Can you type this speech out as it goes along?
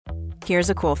Here's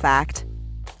a cool fact.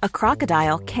 A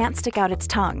crocodile can't stick out its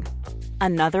tongue.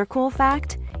 Another cool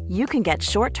fact, you can get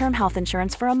short-term health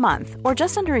insurance for a month or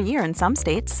just under a year in some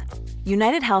states.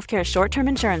 United Healthcare short-term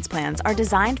insurance plans are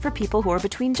designed for people who are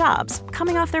between jobs,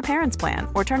 coming off their parents' plan,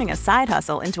 or turning a side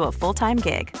hustle into a full-time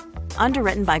gig.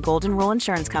 Underwritten by Golden Rule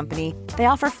Insurance Company, they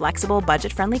offer flexible,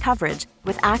 budget-friendly coverage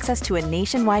with access to a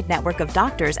nationwide network of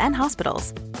doctors and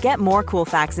hospitals. Get more cool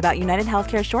facts about United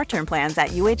Healthcare short-term plans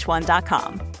at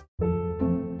uh1.com.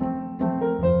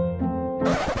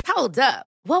 Hold up.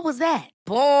 What was that?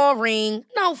 Boring.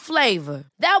 No flavor.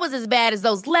 That was as bad as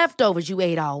those leftovers you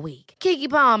ate all week. Keke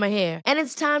Palmer here. And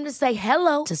it's time to say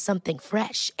hello to something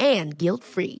fresh and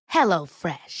guilt-free. Hello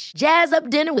Fresh. Jazz up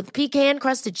dinner with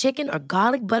pecan-crusted chicken or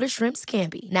garlic butter shrimp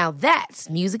scampi. Now that's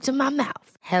music to my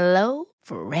mouth. Hello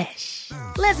Fresh.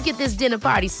 Let's get this dinner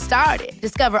party started.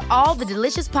 Discover all the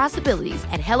delicious possibilities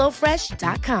at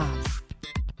hellofresh.com.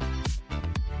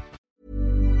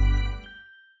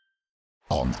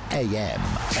 On AM,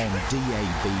 on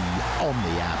DAB, on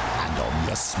the app, and on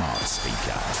your smart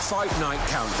speaker. Fight Night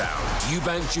Countdown.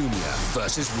 Eubank Jr.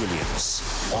 versus Williams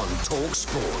on Talk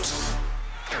Sport.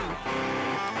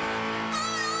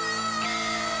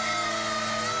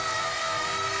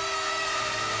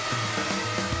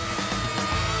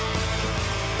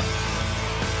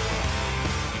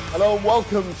 Hello and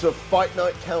welcome to Fight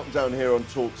Night Countdown here on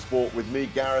Talk Sport with me,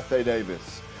 Gareth A.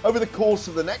 Davis. Over the course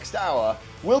of the next hour,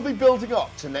 we'll be building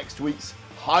up to next week's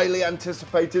highly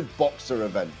anticipated boxer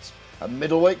event, a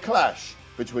middleweight clash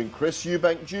between Chris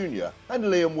Eubank Jr. and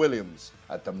Liam Williams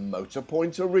at the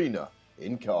Motorpoint Arena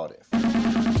in Cardiff. It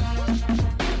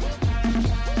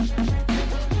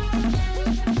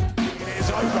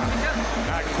is over,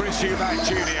 and Chris Eubank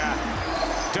Jr.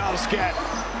 does get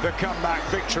the comeback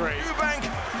victory. Eubank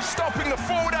stopping the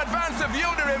forward advance of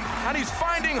Yildirim, and he's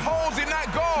finding holes in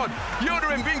that guard.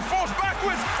 Yildirim being forced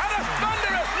backwards, and a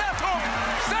thunderous left hook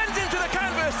sends him to the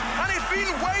canvas, and it's been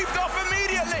waved off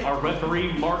immediately. Our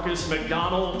referee, Marcus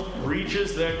McDonald,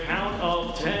 reaches the count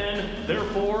of 10.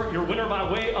 Therefore, your winner by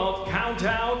way of count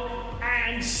out,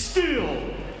 and still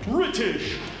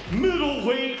British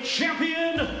middleweight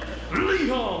champion,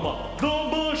 Liam the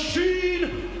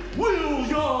Machine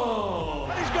Williams.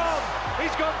 And he's gone.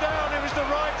 He's gone down. It was the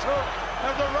right hook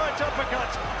and the right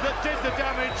uppercut that did the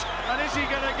damage. And is he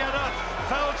going to get up?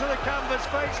 Fell to the canvas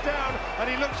face down, and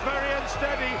he looks very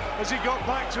unsteady as he got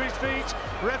back to his feet.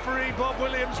 Referee Bob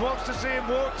Williams wants to see him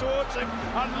walk towards him,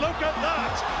 and look at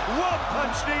that! One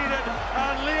punch needed,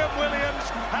 and Liam Williams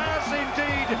has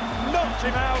indeed knocked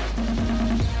him out.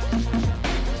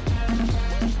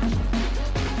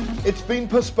 It's been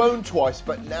postponed twice,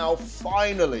 but now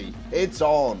finally it's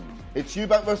on. It's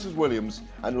Eubank versus Williams,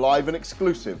 and live and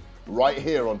exclusive right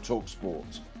here on Talk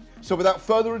Sport. So without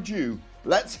further ado,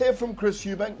 let's hear from Chris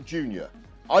Eubank Jr.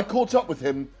 I caught up with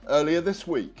him earlier this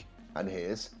week, and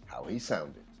here's how he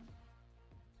sounded.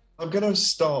 I'm going to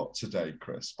start today,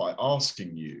 Chris, by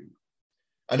asking you,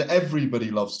 and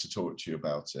everybody loves to talk to you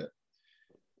about it,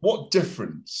 what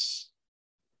difference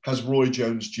has Roy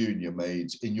Jones Jr.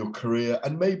 made in your career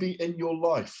and maybe in your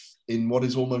life in what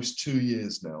is almost 2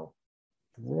 years now?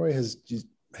 Roy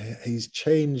he's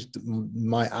changed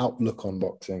my outlook on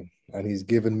boxing, and he's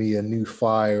given me a new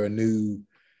fire, a new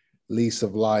lease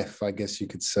of life, I guess you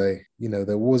could say. You know,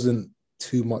 there wasn't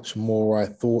too much more I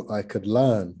thought I could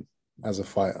learn as a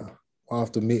fighter.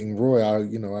 After meeting Roy, I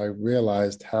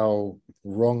realized how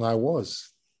wrong I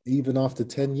was. Even after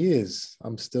 10 years,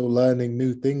 I'm still learning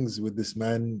new things with this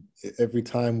man every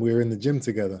time we're in the gym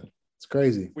together. It's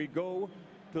crazy. We go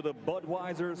to the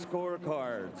Budweiser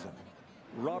scorecards.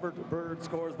 Robert Byrd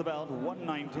scores the bout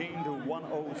 119 to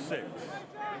 106.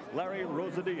 Larry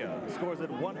Rosadilla scores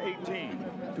it 118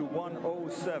 to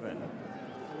 107.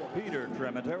 Peter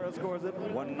Trematera scores it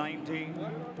 119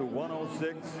 to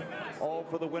 106. All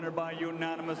for the winner by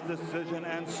unanimous decision,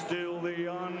 and still the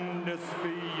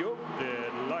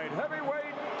undisputed light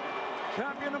heavyweight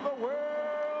champion of the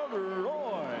world,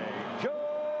 Roy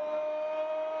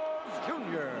Jones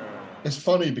Jr. It's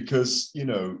funny because, you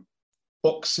know,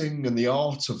 boxing and the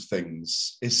art of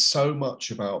things is so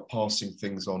much about passing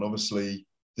things on. Obviously,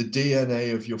 the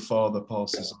DNA of your father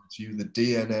passes on to you, the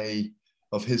DNA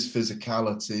of his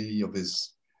physicality, of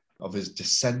his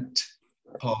descent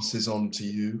passes on to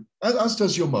you, as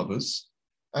does your mother's,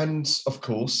 and of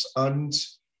course,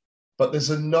 but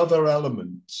there's another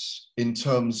element in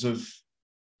terms of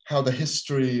how the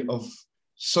history of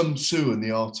Sun Tzu and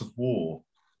the art of war,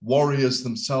 warriors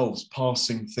themselves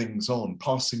passing things on,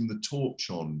 passing the torch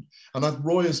on. And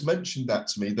Roy has mentioned that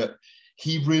to me, that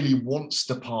he really wants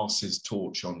to pass his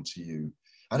torch on to you.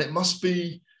 And it must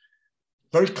be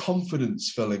very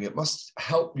confidence-filling. It must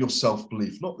help your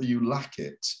self-belief, not that you lack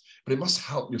it, but it must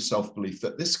help your self-belief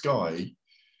that this guy,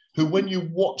 who when you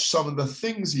watch some of the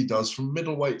things he does from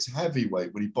middleweight to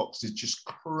heavyweight when he boxes, is just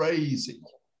crazy.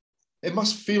 It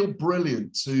must feel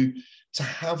brilliant to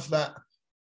have that,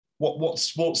 what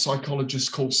sports psychologists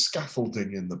call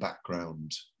scaffolding in the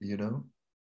background, you know?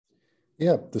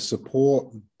 Yeah, the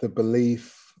support, the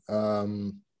belief,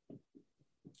 the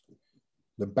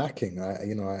backing. I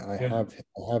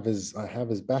have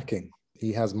his backing.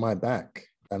 He has my back,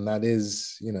 and that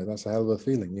is, that's a hell of a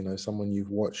feeling. Someone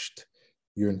you've watched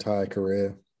your entire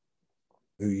career,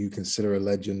 who you consider a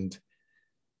legend,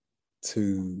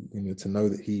 to know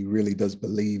that he really does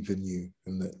believe in you,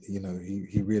 and that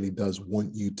he really does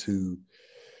want you to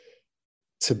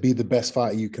be the best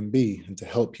fighter you can be, and to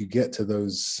help you get to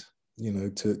those,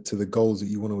 to the goals that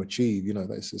you want to achieve.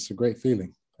 It's a great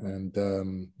feeling. And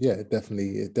it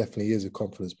definitely is a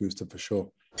confidence booster for sure.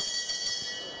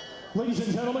 Ladies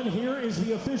and gentlemen, here is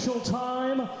the official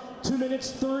time. 2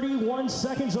 minutes, 31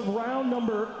 seconds of round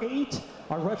number 8.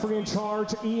 Our referee in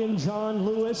charge, Ian John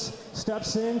Lewis,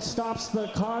 steps in, stops the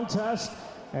contest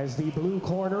as the blue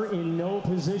corner in no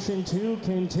position to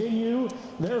continue.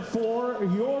 Therefore,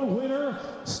 your winner,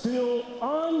 still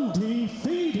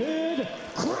undefeated,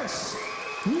 Chris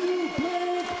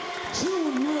Eubank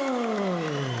Jr.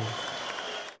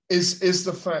 Is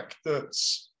the fact that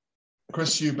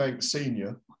Chris Eubank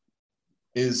Sr.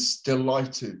 is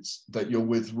delighted that you're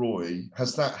with Roy,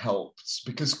 has that helped?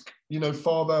 Because,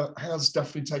 Father has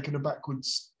definitely taken a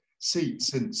backwards seat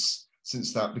since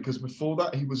that, because before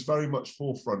that he was very much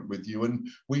forefront with you, and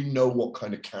we know what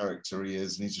kind of character he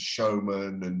is, and he's a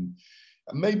showman, and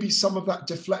maybe some of that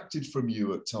deflected from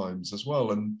you at times as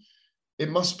well. And it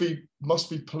must be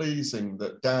pleasing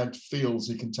that Dad feels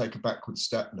he can take a backward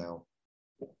step now.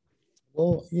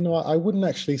 Well, I wouldn't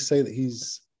actually say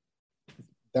that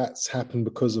that's happened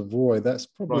because of Roy. That's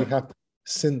probably happened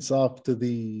since after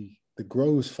the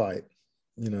Groves fight.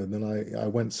 Then I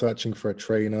went searching for a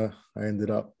trainer. I ended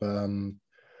up,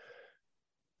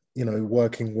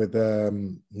 working with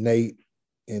Nate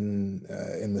in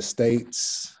the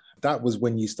States. That was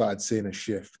when you started seeing a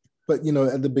shift. But,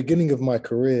 at the beginning of my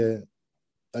career,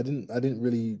 I didn't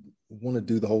really want to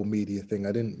do the whole media thing.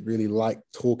 I didn't really like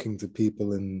talking to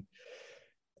people, and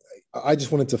I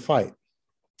just wanted to fight.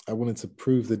 I wanted to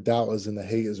prove the doubters and the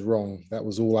haters wrong.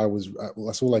 That's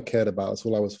all I cared about. That's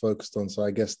all I was focused on. So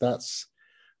I guess that's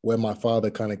where my father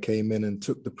kind of came in and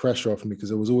took the pressure off me, because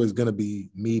there was always going to be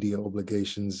media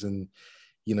obligations. And,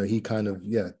 he kind of,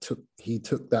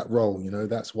 took that role,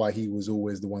 that's why he was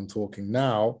always the one talking.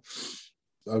 Now,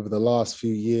 over the last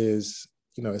few years,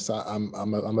 I'm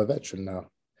a veteran now.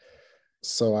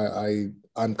 So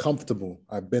I'm comfortable.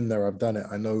 I've been there. I've done it.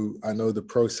 I know the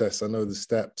process. I know the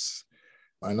steps.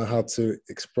 I know how to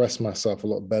express myself a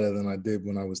lot better than I did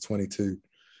when I was 22.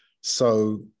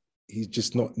 So he's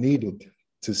just not needed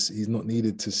he's not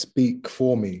needed to speak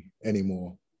for me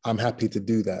anymore. I'm happy to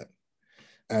do that.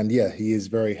 And he is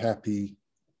very happy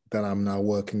that I'm now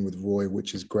working with Roy,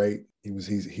 which is great. He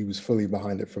was fully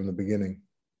behind it from the beginning.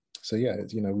 So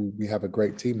we have a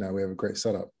great team now. We have a great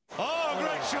setup. Oh,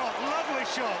 great shot, lovely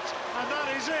shot. And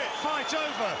that is it, fight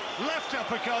over. Left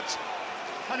uppercut,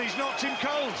 and he's knocked him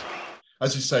cold.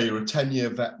 As you say, you're a 10-year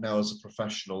vet now as a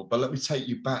professional, but let me take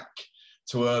you back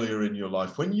to earlier in your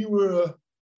life. When you were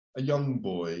a young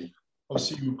boy,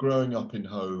 obviously you were growing up in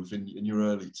Hove in your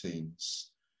early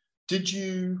teens. Did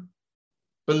you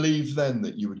believe then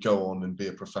that you would go on and be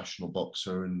a professional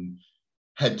boxer and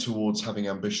head towards having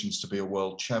ambitions to be a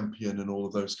world champion and all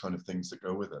of those kind of things that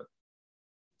go with it?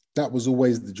 That was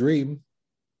always the dream.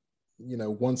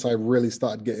 Once I really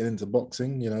started getting into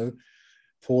boxing,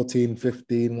 14,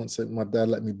 15, once my dad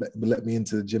let me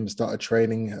into the gym, started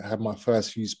training, had my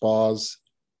first few spars,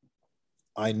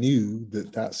 I knew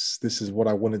that this is what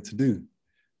I wanted to do.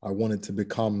 I wanted to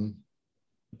become,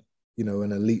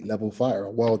 an elite level fighter,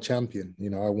 a world champion.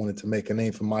 I wanted to make a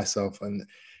name for myself. And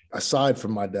aside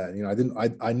from my dad,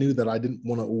 I knew that I didn't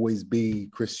want to always be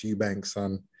Chris Eubank's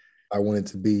son. I wanted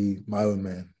to be my own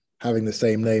man. Having the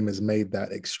same name has made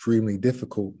that extremely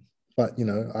difficult, but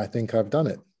I think I've done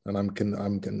it. And I'm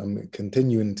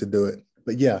continuing to do it.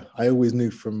 But I always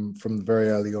knew from very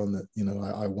early on that,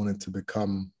 I wanted to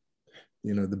become,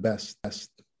 the best.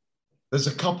 There's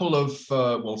a couple of,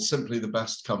 simply the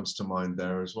best comes to mind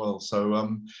there as well. So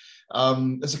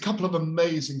there's a couple of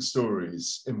amazing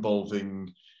stories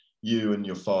involving you and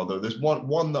your father. There's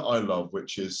one that I love,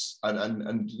 which is,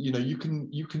 and you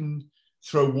can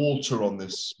throw water on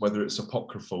this, whether it's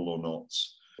apocryphal or not.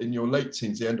 In your late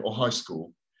teens, the end or high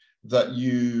school, that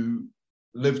you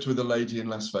lived with a lady in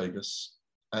Las Vegas,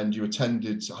 and you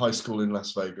attended high school in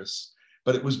Las Vegas,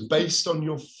 but it was based on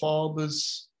your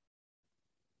father's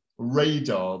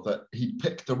radar that he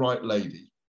picked the right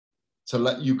lady to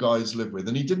let you guys live with.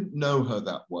 And he didn't know her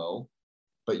that well,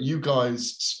 but you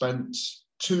guys spent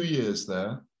 2 years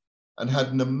there and had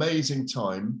an amazing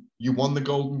time. You won the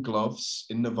Golden Gloves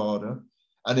in Nevada,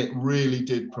 and it really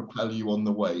did propel you on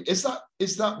the way. Is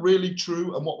that really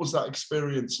true? And what was that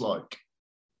experience like?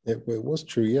 It was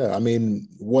true, yeah. I mean,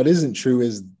 what isn't true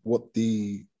is what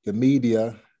the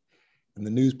media and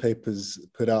the newspapers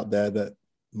put out there, that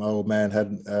my old man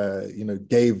had,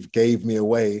 gave me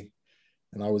away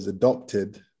and I was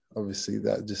adopted. Obviously,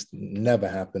 that just never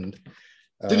happened.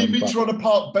 Did he meet you on a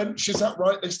park bench? Is that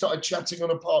right? They started chatting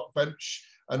on a park bench.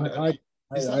 I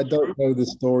don't know the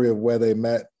story of where they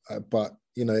met, but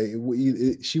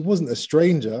she wasn't a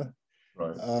stranger.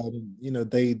 Right.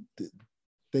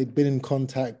 They'd been in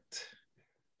contact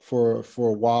for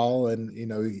a while, and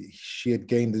she had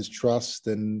gained his trust,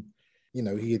 and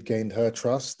he had gained her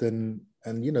trust, and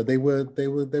they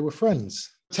were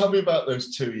friends. Tell me about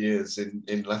those 2 years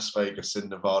in Las Vegas, in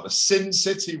Nevada, Sin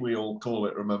City, we all call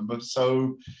it. Remember?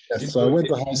 So, yes, so I went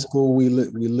to high school. We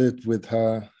lived with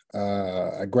her.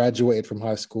 I graduated from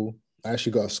high school. I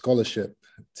actually got a scholarship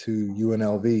to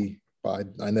UNLV, but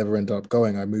I never ended up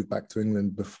going. I moved back to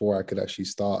England before I could actually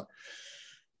start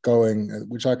going,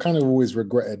 which I kind of always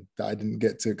regretted that I didn't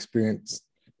get to experience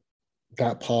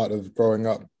that part of growing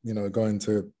up, going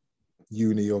to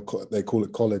uni, or they call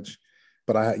it college.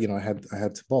 But I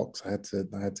had to box. I had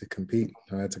to compete.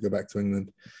 I had to go back to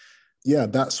England. Yeah,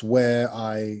 that's where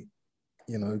I,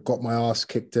 got my ass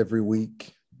kicked every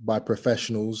week by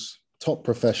top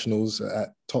professionals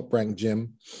at Top Rank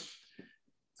Gym.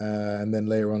 And then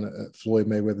later on at Floyd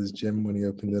Mayweather's gym when he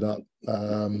opened it up.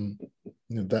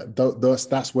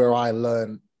 That's where I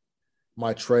learned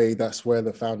my trade. That's where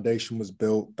the foundation was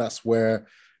built. That's where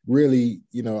really,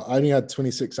 I only had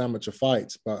 26 amateur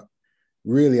fights, but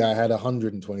really I had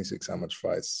 126 amateur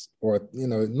fights. Or,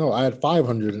 I had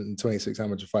 526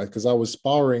 amateur fights because I was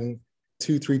sparring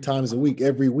 2-3 times a week,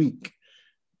 every week.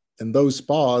 And those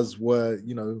spars were,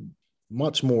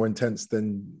 much more intense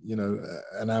than,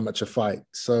 an amateur fight.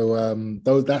 So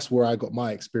that's where I got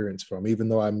my experience from, even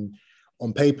though I'm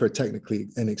on paper technically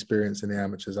inexperienced in the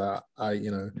amateurs. I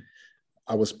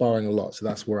was sparring a lot. So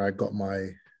that's where I got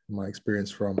my experience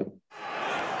from.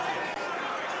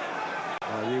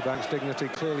 Eubank's dignity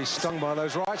clearly stung by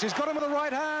those rights. He's got him with the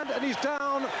right hand and he's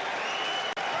down.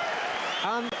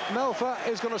 And Melfa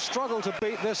is going to struggle to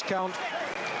beat this count.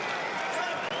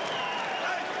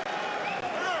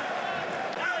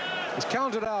 He's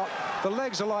counted out. The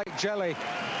legs are like jelly.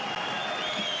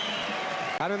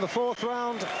 And in the 4th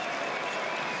round,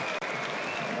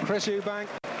 Chris Eubank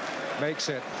makes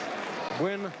it.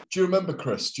 Win. Do you remember,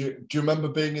 Chris? Do you remember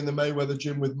being in the Mayweather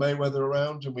gym with Mayweather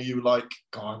around? And were you like,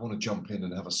 God, I want to jump in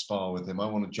and have a spar with him. I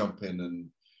want to jump in and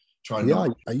try and... Yeah,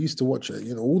 I used to watch,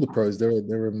 all the pros. There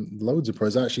were loads of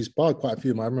pros. I actually sparred quite a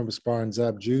few of them. I remember sparring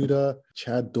Zab Judah,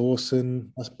 Chad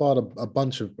Dawson. I sparred a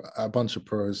bunch of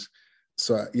pros.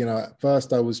 So, at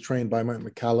first I was trained by Mike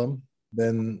McCallum.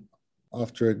 Then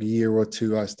after a year or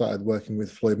two, I started working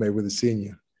with Floyd Mayweather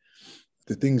Sr.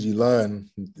 The things you learn,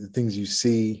 the things you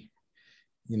see,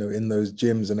 in those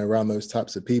gyms and around those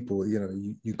types of people,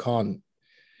 you can't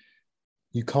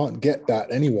get that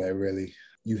anywhere, really.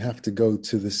 You have to go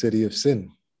to the city of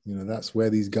sin. That's where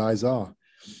these guys are.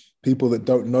 People that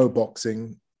don't know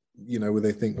boxing, where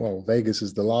they think, well, Vegas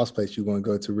is the last place you want to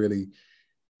go to really,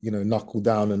 knuckle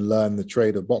down and learn the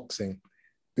trade of boxing,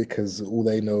 because all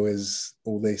they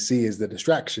see is the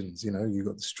distractions. You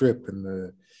got the strip and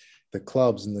the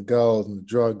clubs and the girls and the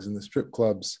drugs and the strip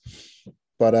clubs.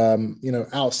 But,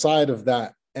 outside of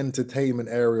that entertainment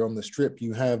area on the strip,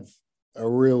 you have a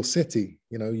real city.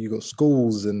 You got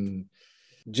schools and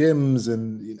gyms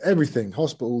and everything,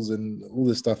 hospitals and all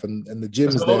this stuff. And the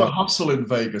gyms. There's a lot of hustle in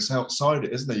Vegas outside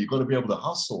it, isn't there? You've got to be able to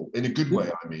hustle in a good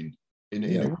way, I mean. In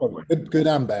a good way. Good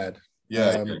and bad.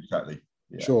 Yeah, exactly.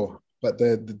 Yeah. Sure. But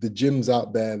the gyms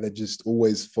out there, they're just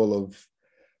always full of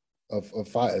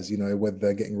fighters, whether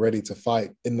they're getting ready to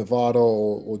fight in Nevada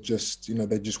or just,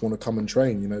 they just want to come and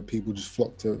train. People just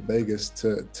flock to Vegas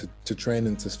to train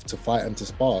and to fight and to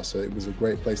spar. So it was a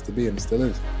great place to be, and still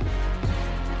is.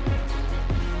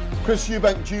 Chris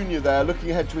Eubank Jr. there,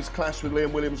 looking ahead to his clash with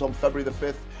Liam Williams on February the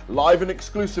 5th. Live and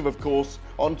exclusive, of course,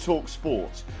 on Talk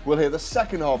Sport. We'll hear the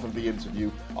second half of the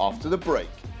interview after the break.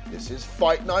 This is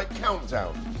Fight Night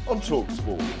Countdown on Talk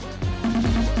Sport.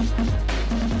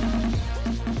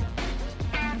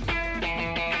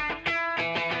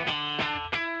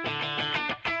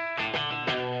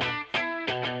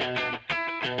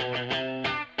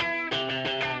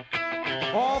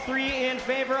 three in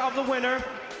favor of the winner.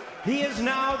 He is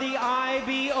now the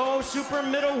IBO Super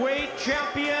Middleweight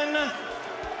Champion,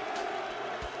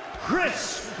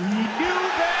 Chris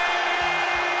Eubank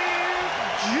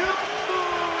Jr.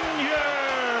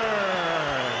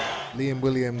 Liam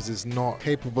Williams is not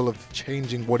capable of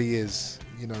changing what he is.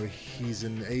 You know, he's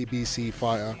an ABC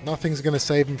fighter. Nothing's going to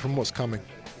save him from what's coming.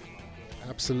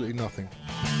 Absolutely nothing.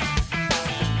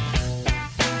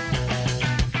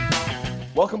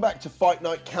 Welcome back to Fight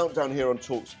Night Countdown here on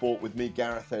TalkSport with me,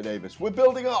 Gareth A. Davis. We're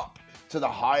building up to the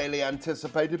highly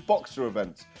anticipated boxer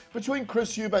event between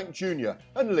Chris Eubank Jr.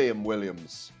 and Liam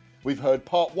Williams. We've heard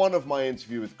part one of my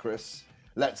interview with Chris.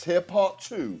 Let's hear part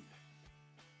two.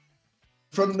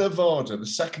 From Nevada, the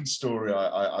second story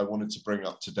I wanted to bring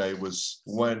up today was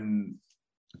when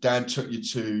Dan took you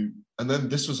to, and then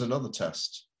this was another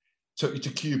test, took you to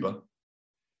Cuba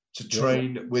to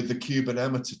train with the Cuban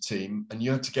amateur team, and you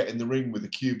had to get in the ring with a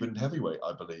Cuban heavyweight,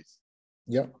 I believe.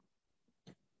 Yep.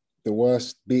 The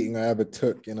worst beating I ever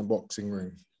took in a boxing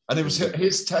ring. And it was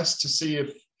his test to see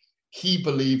if he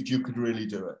believed you could really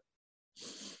do it.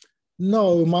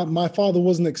 No, my father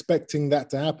wasn't expecting that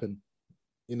to happen.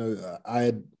 You know,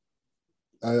 I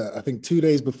think 2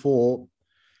 days before,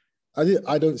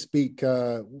 I don't speak,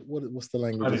 what's the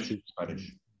language?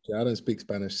 Spanish. Yeah, I don't speak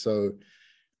Spanish. So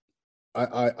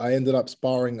I ended up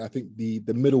sparring, I think, the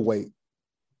middleweight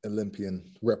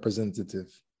Olympian representative.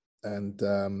 And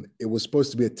it was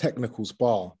supposed to be a technical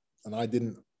spar. And I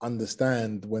didn't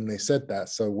understand when they said that.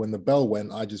 So when the bell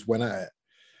went, I just went at it.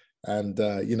 And,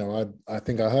 you know, I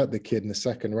think I hurt the kid in the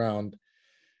second round.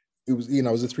 It was, you know,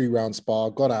 it was a 3-round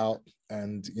spar, got out.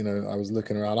 And, you know, I was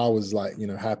looking around. I was like, you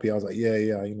know, happy. I was like, yeah,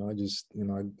 you know, I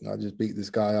just beat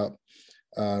this guy up.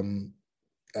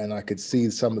 And I could see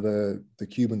some of the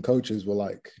Cuban coaches were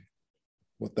like,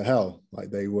 what the hell? Like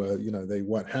they were, you know, they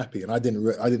weren't happy. And I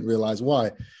didn't realize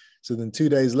why. So then 2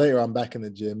 days later, I'm back in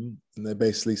the gym and they're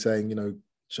basically saying, you know,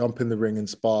 jump in the ring and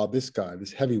spar this guy,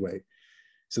 this heavyweight.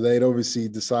 So they'd obviously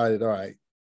decided, all right,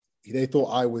 they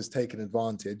thought I was taking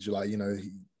advantage. Like, you know,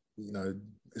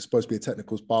 it's supposed to be a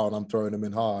technical spar and I'm throwing him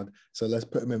in hard. So let's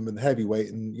put him in with heavyweight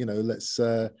and, you know,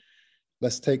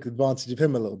 let's take advantage of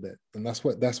him a little bit. And that's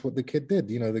what the kid did.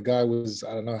 You know, the guy was,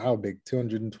 I don't know how big,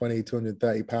 220,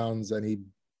 230 pounds. And he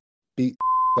beat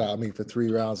out of me for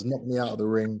 3 rounds, knocked me out of the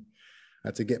ring. I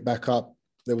had to get back up.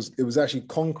 It was actually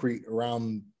concrete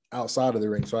around outside of the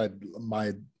ring. So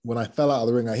when I fell out of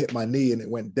the ring, I hit my knee and it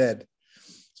went dead.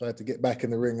 So I had to get back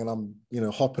in the ring and I'm, you know,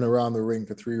 hopping around the ring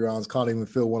for 3 rounds, can't even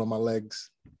feel one of my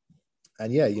legs.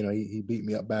 And yeah, you know, he beat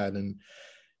me up bad. And,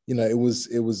 you know, it was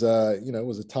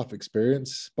a tough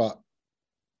experience, but,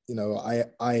 you know,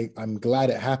 I'm glad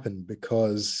it happened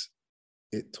because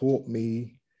it taught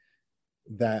me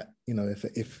that, you know,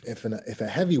 if a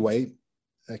heavyweight,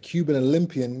 a Cuban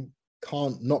Olympian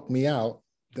can't knock me out,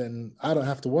 then I don't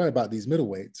have to worry about these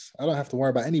middleweights. I don't have to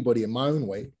worry about anybody in my own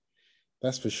weight.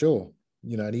 That's for sure.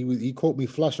 You know, and he caught me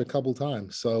flush a couple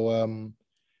times. So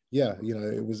yeah, you know,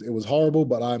 it was horrible,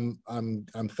 but I'm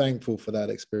thankful for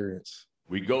that experience.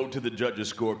 We go to the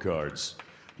judges' scorecards.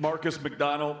 Marcus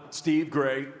McDonald, Steve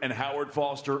Gray, and Howard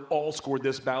Foster all scored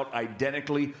this bout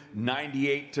identically,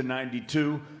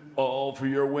 98-92. All for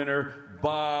your winner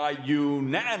by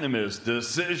unanimous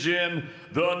decision,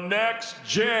 the next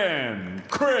gen,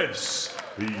 Chris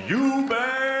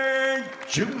Eubank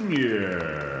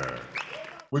Jr.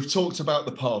 We've talked about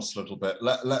the past a little bit.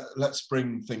 Let's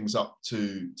bring things up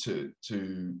to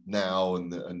now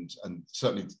and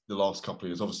certainly the last couple of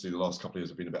years. Obviously, the last couple of years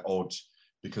have been a bit odd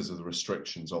because of the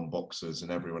restrictions on boxers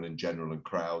and everyone in general and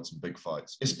crowds and big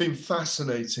fights. It's been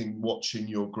fascinating watching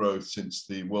your growth since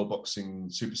the World Boxing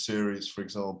Super Series, for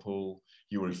example.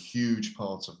 You were a huge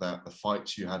part of that. The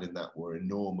fights you had in that were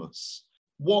enormous.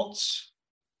 What,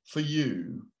 for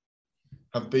you,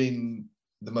 have been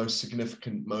the most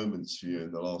significant moments for you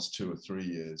in the last 2 or 3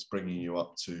 years, bringing you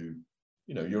up to,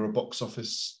 you know, you're a box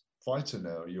office fighter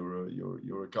now. You're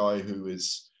a guy who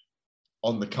is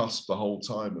on the cusp the whole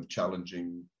time of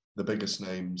challenging the biggest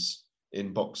names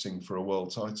in boxing for a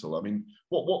world title. I mean,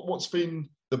 what's been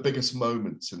the biggest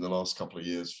moments in the last couple of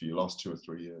years for you, last 2 or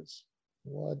 3 years?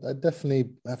 Well, I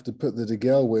definitely have to put the De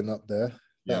Gale win up there.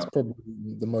 That's probably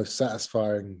the most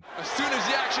satisfying. As soon as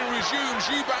the action resumes,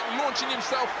 Eubank launching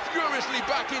himself furiously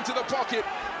back into the pocket.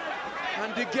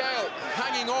 And De Gale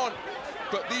hanging on.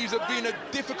 But these have been a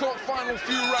difficult final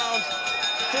few rounds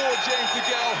for James De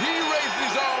Gale. He raised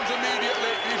his arms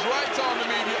immediately, his right arm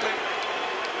immediately.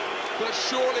 But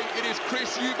surely it is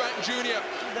Chris Eubank Jr.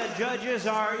 The judges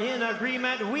are in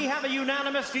agreement. We have a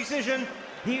unanimous decision.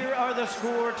 Here are the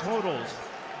score totals.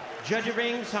 Judge at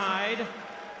ringside,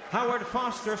 Howard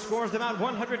Foster scores the bout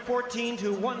 114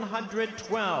 to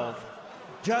 112.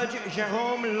 Judge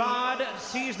Jerome Lod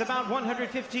sees the bout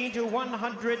 115 to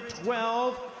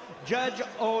 112. Judge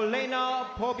Olena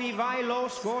Pobivailo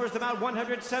scores the bout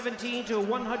 117 to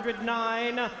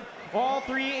 109. All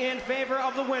three in favor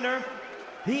of the winner.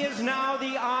 He is now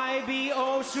the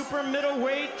IBO super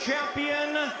middleweight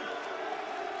champion,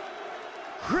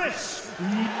 Chris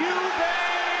Eubank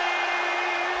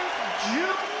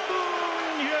Jr.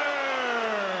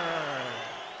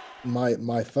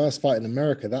 My first fight in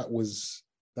America, that was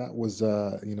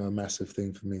you know, a massive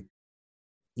thing for me,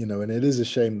 you know, and it is a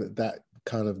shame that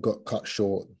kind of got cut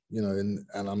short, you know, and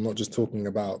I'm not just talking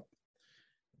about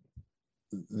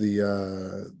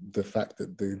the fact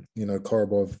that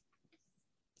Korobov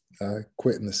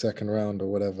quit in the second round or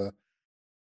whatever,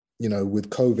 you know, with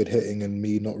COVID hitting and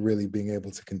me not really being able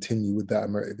to continue with that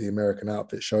the American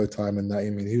outfit Showtime and that. I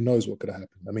mean, who knows what could have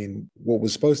happened? I mean, what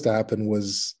was supposed to happen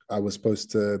was they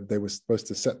were supposed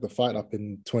to set the fight up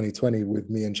in 2020 with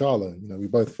me and Charlo. You know, we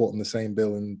both fought in the same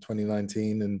bill in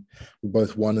 2019 and we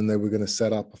both won, and they were going to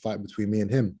set up a fight between me and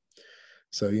him.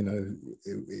 So, you know,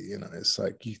 it's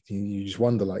like you just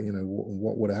wonder, like, you know,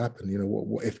 what would have happened? You know,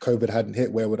 what if COVID hadn't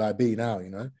hit? Where would I be now? You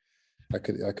know, I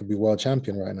could be world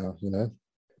champion right now. You know,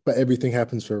 but everything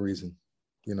happens for a reason.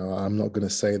 You know, I'm not going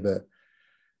to say that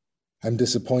I'm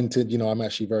disappointed. You know, I'm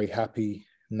actually very happy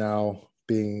now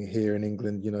being here in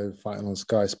England. You know, fighting on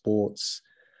Sky Sports.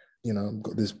 You know, I've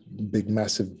got this big,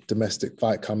 massive domestic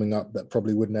fight coming up that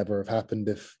probably would never have happened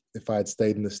if I had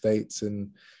stayed in the States. And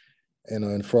you know,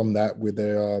 and from that,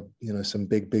 there are, you know, some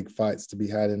big fights to be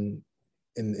had in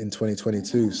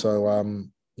 2022. So,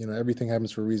 you know, everything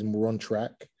happens for a reason. We're on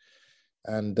track,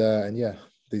 and yeah,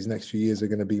 these next few years are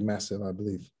going to be massive, I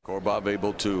believe. Korobov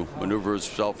able to maneuver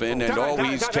himself in, and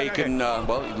he's taken.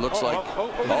 Well, it looks like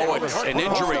it's an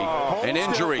injury. An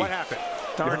injury. What happened?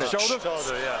 Darn it. Shoulder,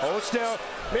 yeah. Hold still.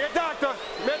 Me a doctor.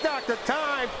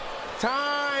 Time.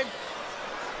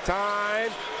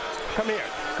 Come here.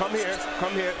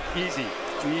 Easy.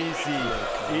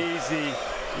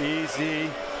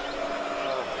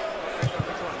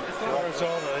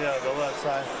 Arizona, yeah, the left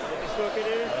side.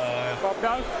 Pop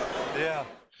down? Yeah.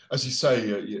 As you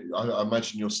say, I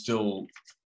imagine you're still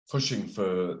pushing for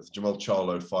the Jermell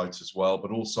Charlo fight as well,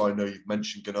 but also I know you've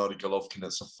mentioned Gennady Golovkin.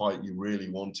 It's a fight you really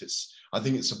want. I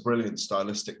think it's a brilliant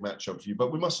stylistic matchup for you,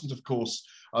 but we mustn't, of course,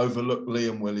 overlook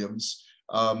Liam Williams.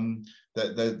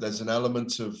 There's an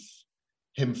element of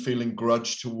him feeling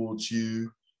grudge towards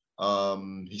you.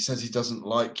 He says he doesn't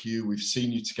like you. We've seen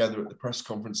you together at the press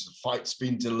conference. The fight's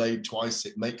been delayed twice.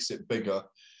 It makes it bigger.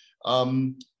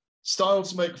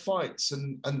 Styles make fights,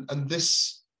 and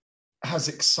this has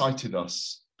excited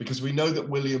us because we know that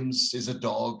Williams is a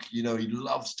dog. You know, he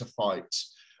loves to fight,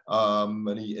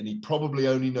 and he probably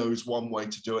only knows one way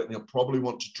to do it, and he'll probably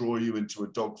want to draw you into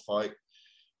a dog fight.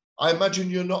 I imagine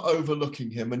you're not overlooking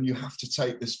him, and you have to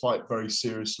take this fight very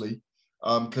seriously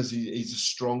because he's a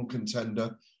strong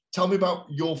contender. Tell me about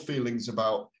your feelings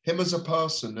about him as a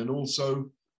person, and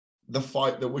also the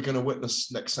fight that we're going to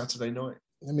witness next Saturday night.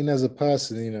 I mean, as a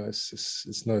person, you know,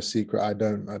 it's no secret. I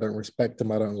don't respect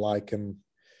him. I don't like him.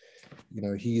 You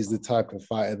know, he is the type of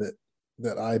fighter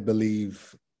that I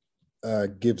believe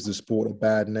gives the sport a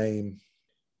bad name,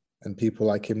 and people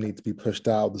like him need to be pushed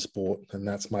out of the sport. And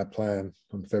that's my plan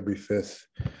on February 5th.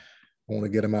 I want to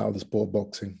get him out of the sport of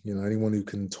boxing. You know, anyone who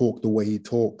can talk the way he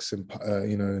talks, and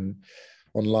you know, and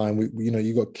online, you know,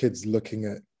 you got kids looking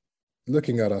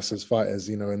at us as fighters,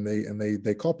 you know, and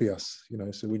they copy us, you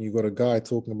know. So when you got a guy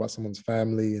talking about someone's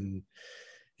family and,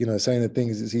 you know, saying the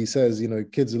things that he says, you know,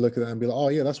 kids will look at that and be like, oh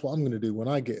yeah, that's what I'm going to do when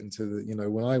I get into the, you know,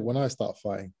 when I start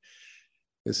fighting.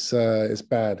 It's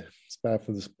bad. It's bad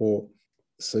for the sport.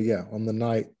 So yeah, on the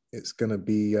night, it's going to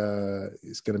be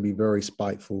very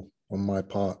spiteful on my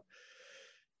part.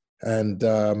 And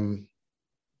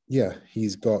yeah,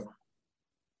 he's got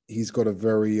a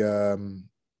very,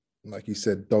 like you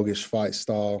said, doggish fight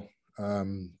style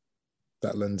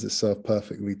that lends itself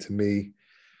perfectly to me.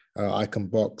 I can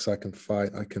box, I can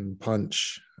fight, I can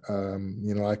punch.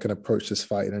 You know, I can approach this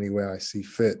fight in any way I see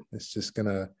fit. It's just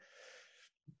gonna,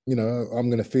 you know, I'm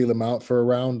gonna feel him out for a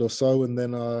round or so, and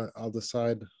then I'll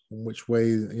decide on which way,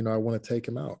 you know, I want to take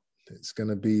him out. It's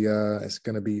gonna be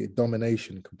a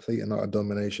domination, complete and utter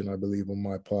domination, I believe, on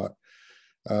my part.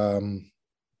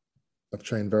 I've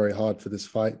trained very hard for this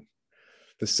fight.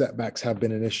 The setbacks have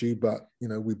been an issue, but, you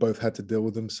know, we both had to deal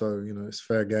with them. So, you know, it's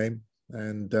fair game.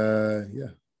 And,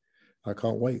 yeah, I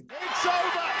can't wait. It's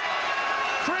over.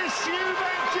 Chris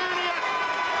Eubank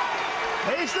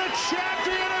Jr. is the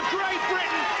champion of Great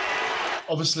Britain.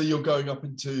 Obviously, you're going up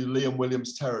into Liam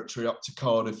Williams territory, up to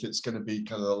Cardiff. It's going to be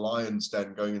kind of the Lion's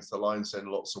Den, going into the Lion's Den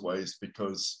in lots of ways,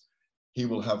 because he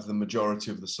will have the majority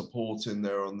of the support in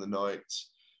there on the night,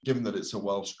 given that it's a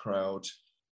Welsh crowd.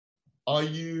 Are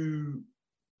you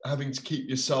having to keep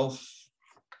yourself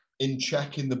in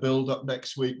check in the build-up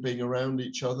next week, being around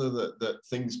each other, that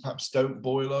things perhaps don't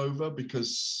boil over?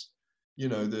 Because, you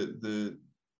know,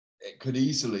 it could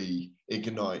easily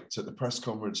ignite at the press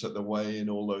conference, at the weigh-in,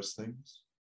 all those things.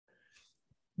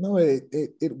 No, it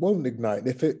won't ignite.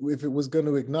 If it was going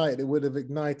to ignite, it would have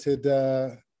ignited.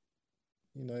 It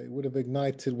would have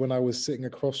ignited when I was sitting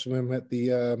across from him at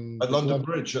the at London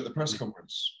Bridge at the press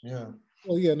conference. Yeah.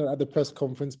 Well, yeah, no, at the press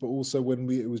conference, but also when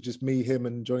it was just me, him,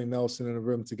 and Johnny Nelson in a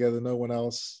room together, no one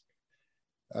else.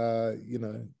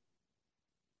 And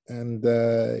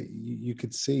you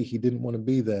could see he didn't want to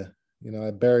be there. You know,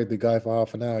 I buried the guy for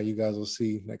half an hour. You guys will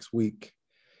see next week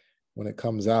when it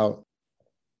comes out.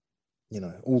 You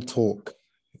know, all talk,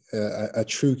 a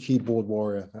true keyboard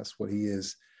warrior. That's what he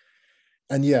is.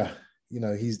 And yeah, you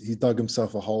know, he's dug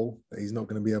himself a hole that he's not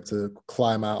going to be able to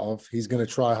climb out of. He's going to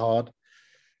try hard,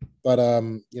 but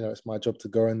it's my job to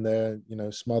go in there,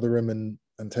 smother him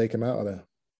and take him out of there.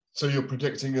 So you're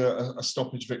predicting a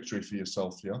stoppage victory for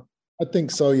yourself, yeah? I think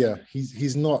so. Yeah,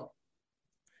 he's not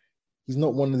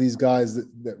one of these guys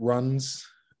that runs.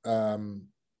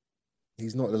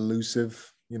 He's not elusive.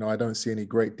 I don't see any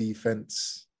great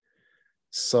defense.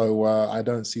 So I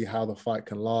don't see how the fight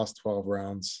can last 12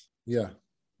 rounds. Yeah.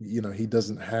 He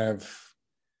doesn't have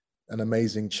an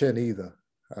amazing chin either.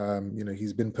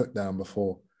 He's been put down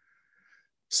before.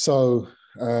 So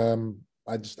I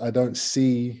don't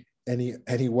see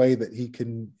any way that he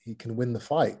can win the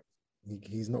fight.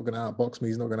 He's not going to outbox me.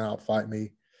 He's not going to outfight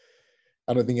me.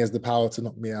 I don't think he has the power to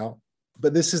knock me out.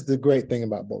 But this is the great thing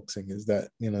about boxing, is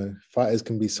that, fighters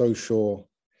can be so sure.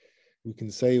 We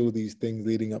can say all these things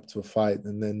leading up to a fight,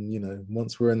 and then,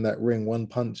 once we're in that ring, one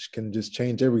punch can just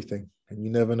change everything, and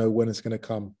you never know when it's going to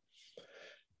come.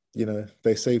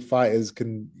 They say fighters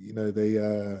can,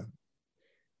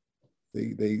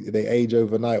 they age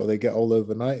overnight, or they get old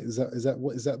overnight. Is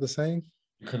that the saying?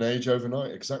 You can age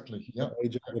overnight, exactly. Yeah.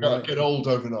 Get old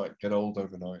overnight. Get old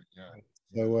overnight. Yeah.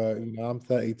 So I'm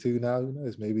 32 now. Who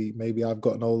knows? Maybe I've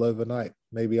gotten old overnight.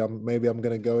 Maybe I'm going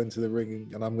to go into the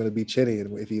ring and I'm going to be chinny,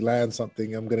 and if he lands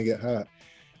something, I'm going to get hurt.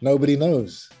 Nobody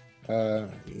knows. We'll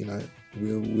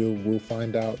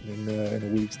find out in a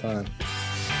week's time.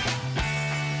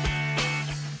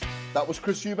 That was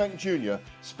Chris Eubank Jr.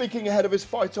 speaking ahead of his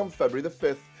fight on February the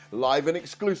 5th, live and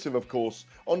exclusive, of course,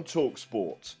 on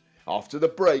TalkSport. After the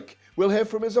break, we'll hear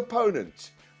from his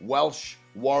opponent, Welsh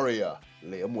warrior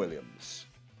Liam Williams.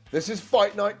 This is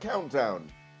Fight Night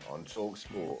Countdown on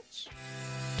TalkSport.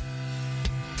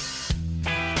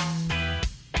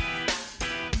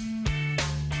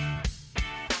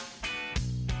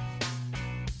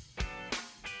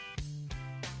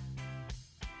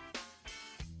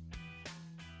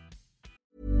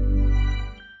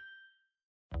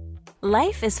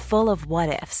 Life is full of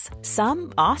what-ifs.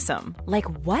 Some awesome, like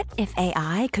what if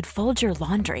AI could fold your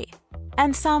laundry?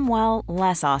 And some, well,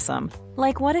 less awesome,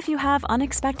 like what if you have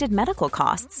unexpected medical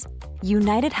costs?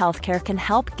 United Healthcare can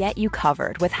help get you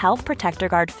covered with Health Protector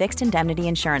Guard fixed indemnity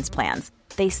insurance plans.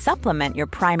 They supplement your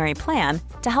primary plan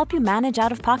to help you manage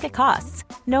out-of-pocket costs.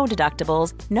 No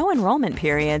deductibles, no enrollment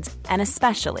periods, and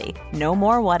especially no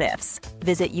more what-ifs.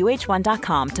 Visit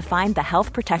uh1.com to find the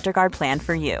Health Protector Guard plan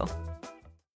for you.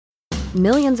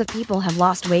 Millions of people have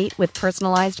lost weight with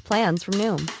personalized plans from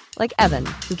Noom. Like Evan,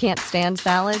 who can't stand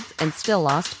salads and still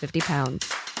lost 50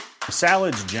 pounds.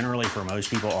 Salads generally for most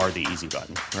people are the easy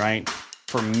button, right?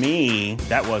 For me,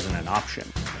 that wasn't an option.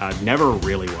 I never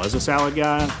really was a salad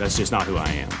guy. That's just not who I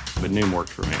am. But Noom worked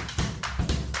for me.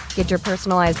 Get your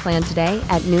personalized plan today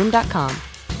at Noom.com.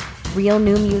 Real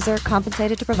Noom user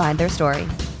compensated to provide their story.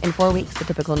 In 4 weeks, the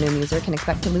typical Noom user can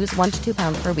expect to lose 1 to 2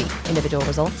 pounds per week. Individual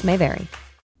results may vary.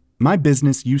 My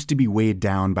business used to be weighed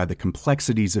down by the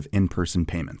complexities of in-person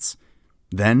payments.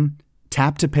 Then,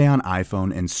 Tap to Pay on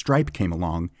iPhone and Stripe came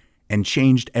along and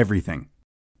changed everything.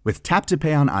 With Tap to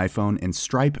Pay on iPhone and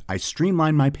Stripe, I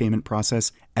streamlined my payment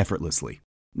process effortlessly.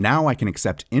 Now I can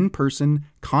accept in-person,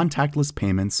 contactless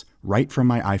payments right from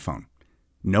my iPhone.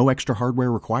 No extra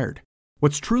hardware required.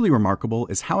 What's truly remarkable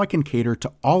is how I can cater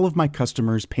to all of my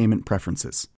customers' payment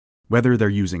preferences. Whether they're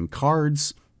using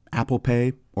cards, Apple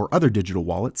Pay, or other digital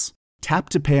wallets, Tap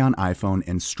to Pay on iPhone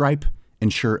and Stripe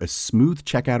ensure a smooth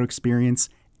checkout experience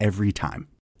every time.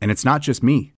 And it's not just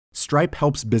me. Stripe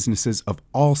helps businesses of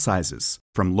all sizes,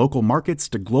 from local markets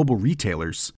to global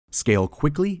retailers, scale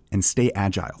quickly and stay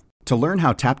agile. To learn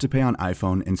how Tap to Pay on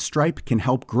iPhone and Stripe can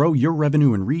help grow your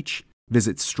revenue and reach,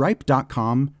 visit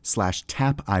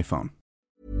stripe.com/tapiphone.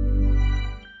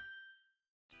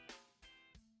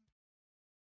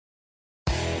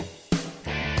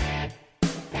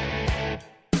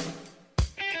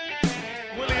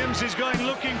 Williams is going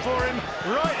looking for him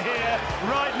right here,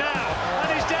 right now,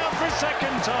 and he's down for a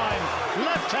second time.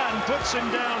 Left hand puts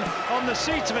him down on the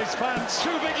seat of his pants.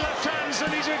 Two big left hands,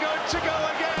 and he's going to go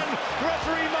again.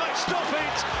 Referee might stop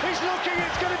it. He's looking,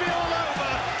 it's going to be all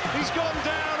over. He's gone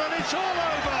down, and it's all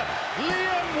over.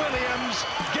 Liam Williams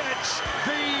gets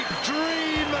the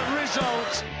dream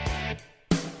result.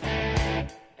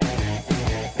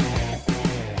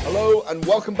 Hello and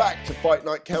welcome back to Fight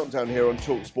Night Countdown here on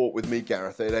TalkSport with me,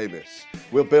 Gareth A. Davis.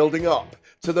 We're building up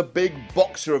to the big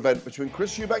boxer event between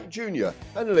Chris Eubank Jr.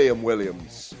 and Liam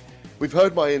Williams. We've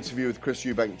heard my interview with Chris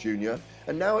Eubank Jr.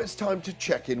 and now it's time to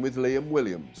check in with Liam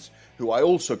Williams, who I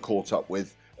also caught up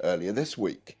with earlier this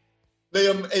week.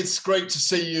 Liam, it's great to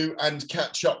see you and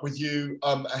catch up with you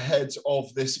ahead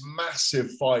of this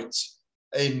massive fight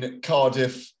in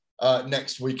Cardiff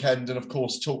next weekend, and of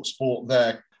course TalkSport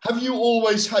there. Have you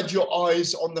always had your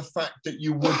eyes on the fact that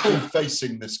you would be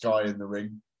facing this guy in the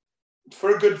ring?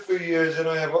 For a good few years, and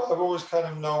I've always kind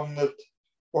of known that,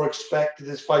 or expected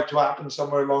this fight to happen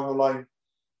somewhere along the line.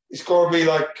 It's got to be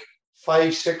like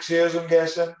 5-6 years, I'm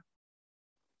guessing.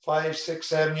 5, 6,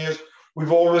 7 years.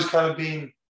 We've always kind of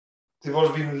been, there've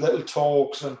always been little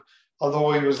talks, and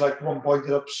although he was like one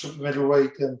pointed up super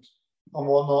middleweight and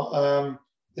whatnot,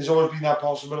 there's always been that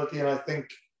possibility, and I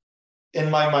think in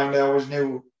my mind I always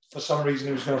knew for some reason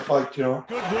he was going to fight, you know.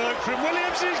 Good work from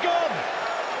Williams, he's gone!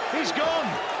 He's gone!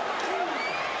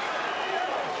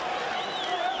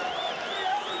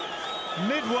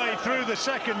 Midway through the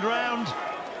second round,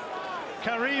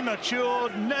 Karim Achour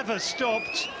never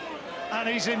stopped, and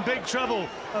he's in big trouble,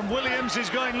 and Williams is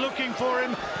going looking for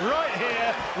him right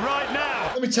here, right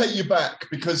now. Let me take you back,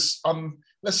 because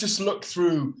let's just look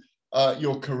through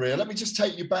your career. Let me just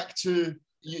take you back to,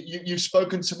 you've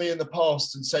spoken to me in the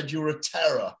past and said you were a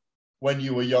terror when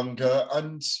you were younger,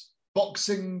 and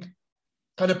boxing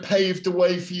kind of paved the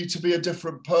way for you to be a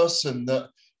different person,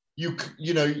 that you've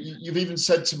even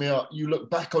said to me, you look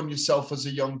back on yourself as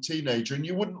a young teenager and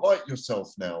you wouldn't like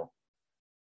yourself now.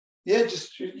 Yeah,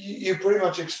 just you pretty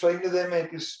much explained it there,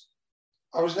 mate. Because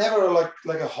I was never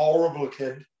like a horrible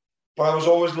kid, but I was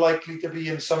always likely to be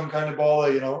in some kind of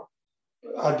bother, you know.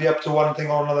 I'd be up to one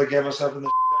thing or another, get myself in the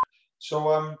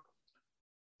So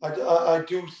I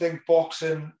do think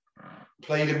boxing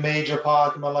played a major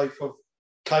part in my life of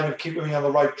kind of keeping me on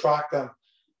the right track then.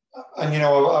 And, you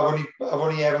know, I've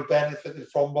only ever benefited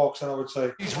from boxing, I would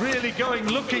say. He's really going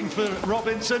looking for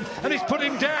Robinson, and he's put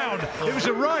him down. It was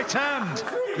a right hand.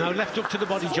 No, left up to the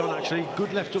body, John, actually.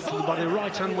 Good left up to the body. The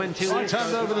right hand went in. Right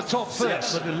hand over the top first.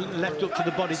 Yes, but the left up to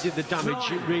the body did the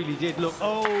damage. It really did. Look, he's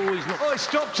not... Oh, he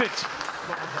stopped it.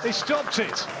 He stopped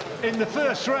it in the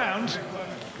first round,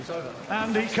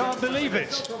 and he can't believe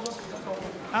it.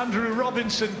 Andrew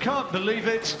Robinson can't believe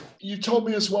it. You told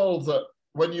me as well that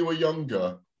when you were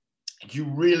younger, you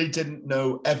really didn't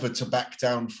know ever to back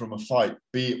down from a fight,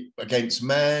 be it against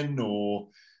men or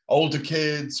older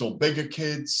kids or bigger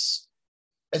kids.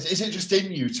 Is it just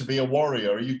in you to be a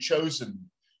warrior? Are you chosen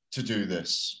to do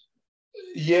this?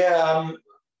 Yeah,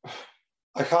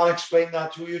 I can't explain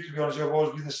that to you, to be honest. I've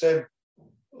always been the same.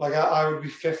 Like I would be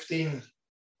 14,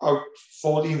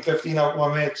 15 out with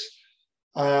my mates,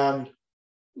 and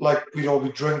like we'd all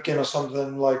be drinking or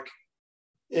something. Like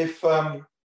if a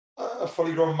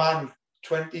fully grown man,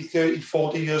 20, 30,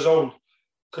 40 years old,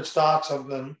 could start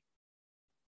something,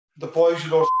 the boys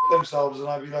would all themselves, and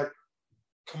I'd be like,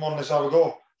 come on, let's have a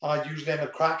go. And I'd usually end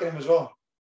up cracking him as well.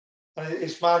 And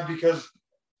it's mad because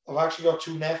I've actually got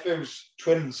two nephews,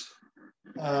 twins.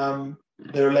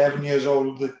 They're 11 years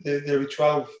old. They'll be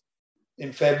 12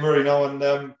 in February now, and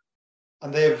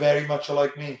they're very much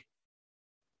alike me.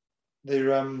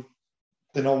 They're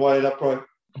not wired up right.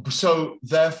 So,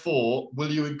 therefore, will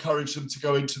you encourage them to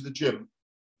go into the gym?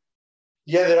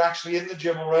 Yeah, they're actually in the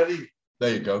gym already.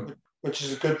 There you go. Which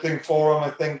is a good thing for them, I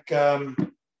think. And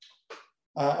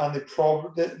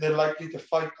they're likely to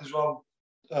fight as well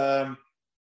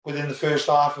within the first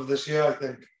half of this year, I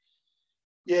think.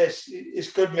 Yes,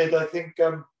 it's good, mate. I think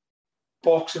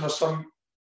boxing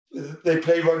they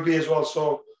play rugby as well,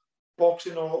 so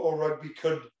boxing or rugby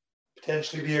could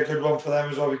potentially be a good one for them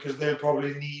as well, because they'll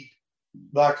probably need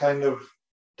that kind of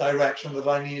direction that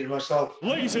I needed myself.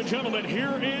 Ladies and gentlemen,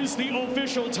 here is the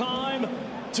official time.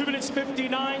 2 minutes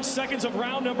 59 seconds of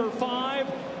round number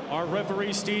 5. Our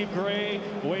referee, Steve Gray,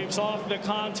 waves off the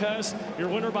contest. Your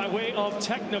winner by way of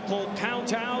technical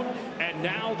countout. And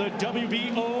now the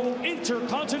WBO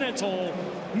Intercontinental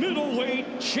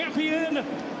Middleweight Champion,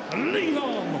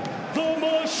 Liam the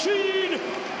Machine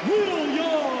Williams.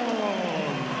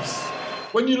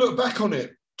 When you look back on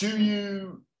it, do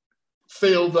you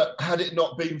feel that had it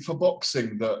not been for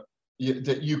boxing, that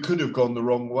you could have gone the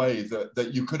wrong way,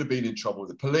 that you could have been in trouble with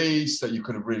the police, that you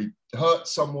could have really hurt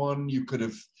someone, you could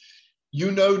have,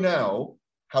 now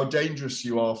how dangerous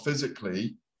you are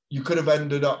physically, you could have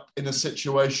ended up in a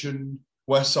situation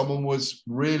where someone was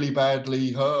really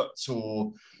badly hurt,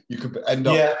 or you could end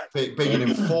up being an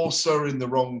enforcer in the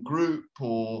wrong group,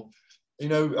 or,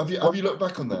 have you looked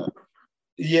back on that?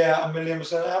 Yeah,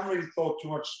 1,000,000%. I haven't really thought too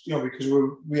much, because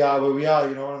we are where we are,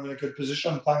 and I'm in a good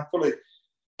position, thankfully.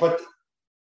 But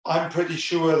I'm pretty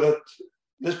sure that,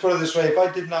 let's put it this way, if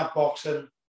I didn't have boxing,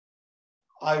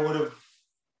 I would have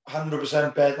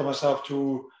 100% bet on myself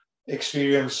to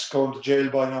experience going to jail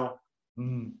by now.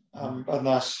 And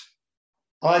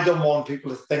I don't want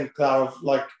people to think that of,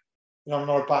 I'm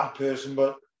not a bad person,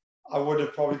 but I would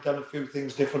have probably done a few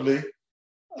things differently.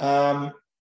 And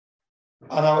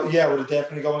I would have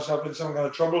definitely got myself in some kind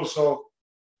of trouble. So,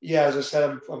 as I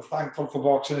said, I'm thankful for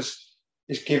boxing.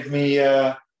 It's given me,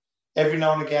 every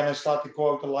now and again, I start to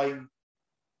go out the line,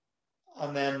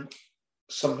 and then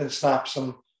something snaps,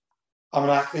 and I'm an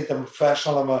athlete, I'm a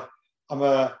professional,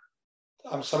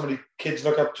 I'm somebody kids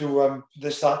look up to,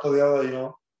 this, that, or the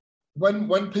other,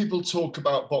 When people talk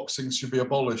about boxing should be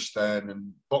abolished then,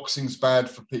 and boxing's bad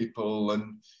for people,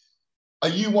 and are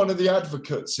you one of the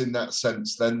advocates in that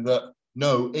sense then, that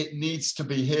no, it needs to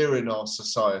be here in our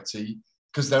society,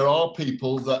 because there are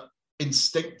people that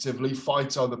instinctively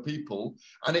fight other people,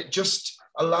 and it just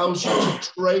allows you to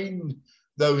train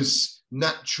those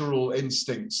natural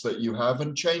instincts that you have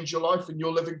and change your life, and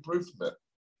you're living proof of it.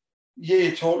 Yeah,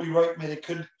 you're totally right, mate.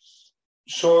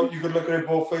 So you could look at it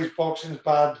both ways. Boxing is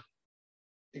bad.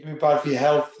 It can be bad for your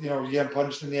health. You get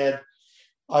punched in the head.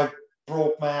 I've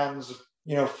broke my hands,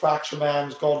 fractured my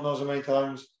hands, God knows how many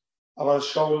times. I've had a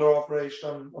shoulder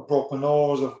operation. I broke my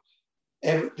nose.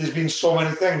 There's been so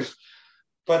many things.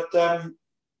 But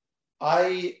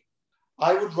I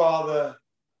would rather,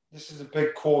 this is a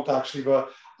big quote actually,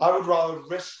 but I would rather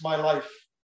risk my life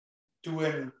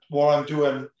doing what I'm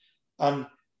doing, and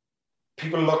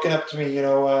people looking up to me,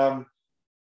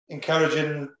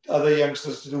 encouraging other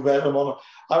youngsters to do better.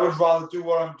 I would rather do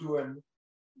what I'm doing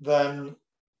than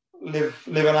live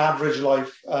an average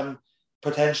life and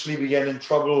potentially be getting in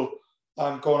trouble,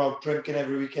 going out drinking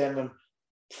every weekend and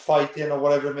fighting or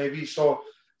whatever it may be. So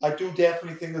I do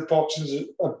definitely think that boxing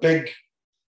is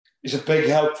a big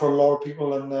help for a lot of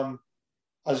people, and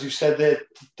as you said there,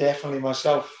 definitely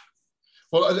myself.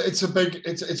 Well,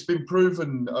 it's been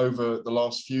proven over the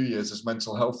last few years as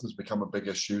mental health has become a big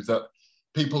issue, that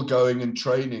people going and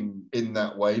training in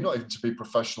that way, not even to be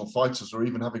professional fighters or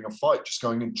even having a fight, just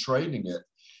going and training it,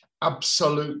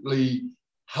 absolutely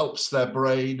helps their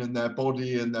brain and their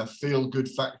body and their feel-good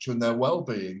factor and their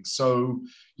well-being. So,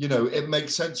 it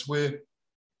makes sense.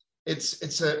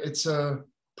 It's a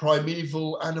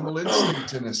primeval animal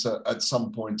instinct in us at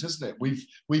some point, isn't it?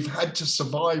 We've had to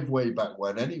survive way back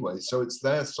when anyway, so it's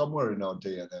there somewhere in our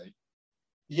DNA.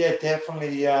 Yeah,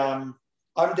 definitely.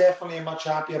 I'm definitely a much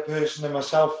happier person than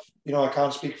myself. I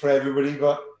can't speak for everybody,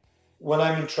 but when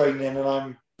I'm in training and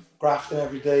I'm grafting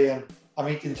every day and I'm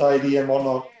eating tidy and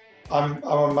whatnot, I'm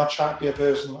a much happier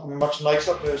person. I'm a much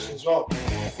nicer person as well.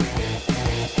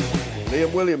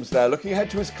 Liam Williams there, looking ahead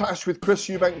to his clash with Chris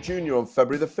Eubank Jr. on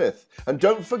February the 5th. And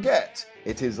don't forget,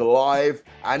 it is live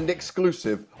and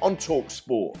exclusive on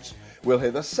TalkSport. We'll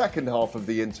hear the second half of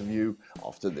the interview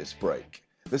after this break.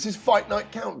 This is Fight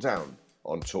Night Countdown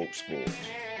on TalkSport.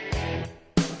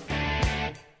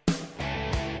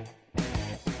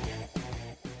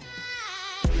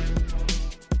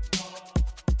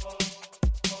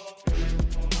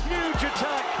 Huge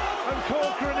attack, and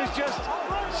Corcoran is just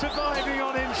surviving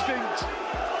on instinct.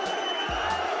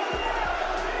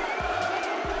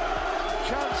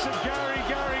 Chance of Gary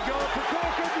goal for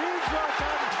Corcoran, huge right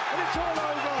hand, and it's all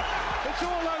over. It's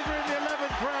all over in the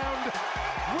 11th round.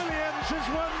 Williams has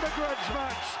won the grudge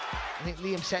match. I think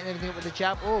Liam setting anything up with the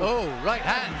jab. Oh, right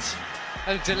hand.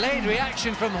 A delayed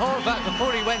reaction from Horvat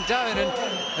before he went down, and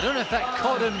I don't know if that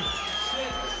caught him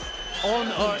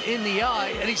on or in the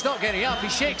eye, and he's not getting up. He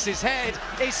shakes his head.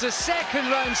 It's a second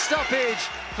round stoppage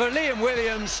for Liam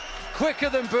Williams. Quicker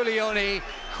than Buglioni,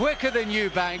 quicker than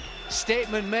Eubank.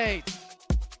 Statement made.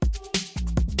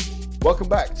 Welcome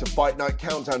back to Fight Night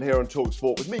Countdown here on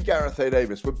TalkSport with me, Gareth A.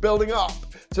 Davis. We're building up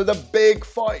to the big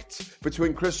fight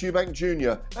between Chris Eubank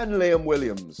Jr. and Liam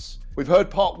Williams. We've heard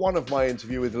part 1 of my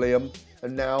interview with Liam,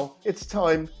 and now it's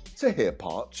time to hear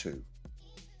part 2.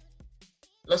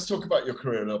 Let's talk about your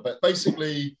career a little bit.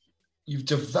 Basically, you've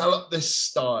developed this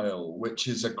style, which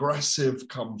is aggressive,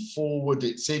 come forward,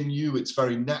 it's in you, it's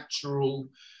very natural,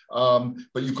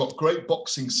 but you've got great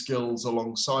boxing skills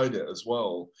alongside it as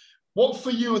well. What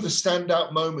for you are the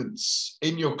standout moments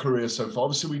in your career so far?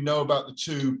 Obviously, we know about the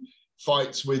 2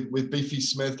 fights with Beefy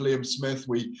Smith, Liam Smith.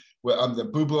 The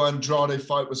Bubu Andrade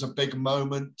fight was a big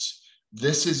moment.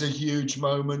 This is a huge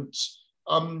moment.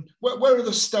 Where are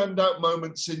the standout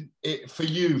moments in it for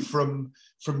you from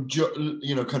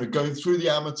kind of going through the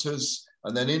amateurs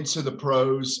and then into the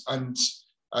pros and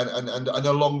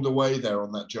along the way there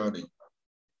on that journey?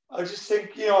 I just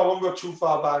think, I won't go too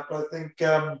far back, but I think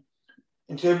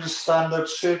in terms of standout,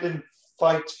 certain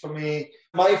fights for me,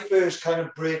 my first kind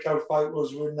of breakout fight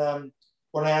was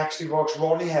when I actually boxed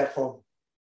Ronnie Heffron,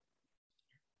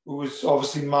 who was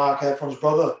obviously Mark Heffron's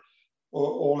brother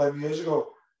all them years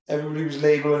ago. Everybody was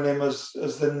labelling him as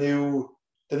the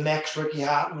next Ricky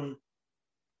Hatton,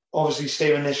 obviously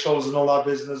same initials and all that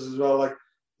business as well, like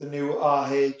the new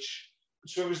RH.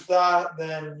 So it was that.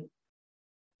 Then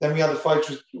we had the fights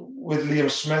with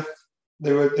Liam Smith.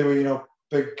 They were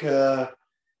big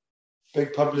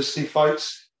publicity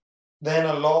fights. Then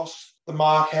I lost. The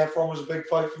Mark Heffron was a big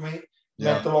fight for me.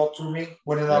 Meant a lot to me,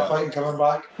 winning that fight and coming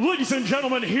back. Ladies and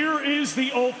gentlemen, here is the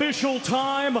official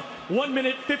time. 1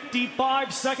 minute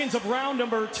 55 seconds of round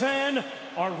number 10.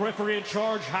 Our referee in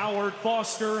charge, Howard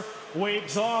Foster,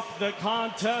 waves off the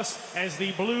contest as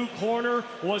the blue corner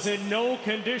was in no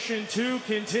condition to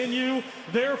continue.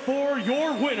 Therefore,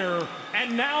 your winner,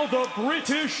 and now the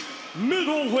British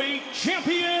middleweight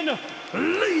champion,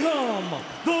 Liam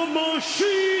the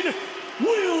Machine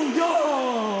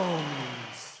Williams.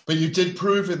 But you did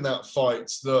prove in that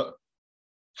fight that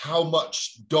how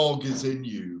much dog is in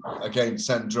you against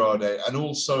Andrade, and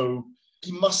also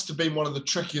he must have been one of the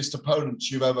trickiest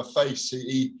opponents you've ever faced.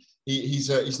 He's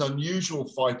an unusual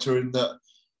fighter in that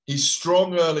he's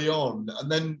strong early on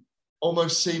and then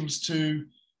almost seems to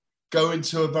go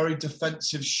into a very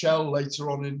defensive shell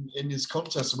later on in his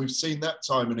contest. And we've seen that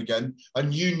time and again.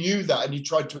 And you knew that and you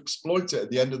tried to exploit it at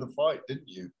the end of the fight, didn't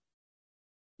you?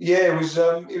 Yeah, it was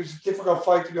a difficult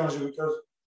fight, to be honest with you,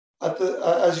 because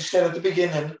as you said at the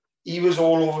beginning, he was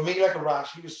all over me like a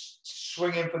rash. He was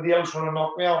swinging for the outside to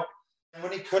knock me out. And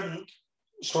when he couldn't,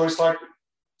 so it's like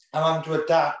I'm having to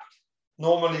adapt.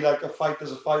 Normally, like a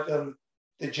fighter's a fighter, and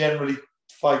they generally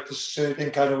fight a certain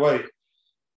kind of way.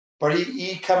 But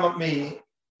he come at me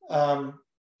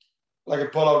like a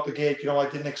bull out the gate. I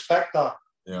didn't expect that.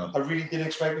 Yeah. I really didn't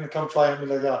expect him to come flying at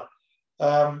me like that.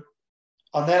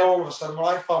 And then all of a sudden, when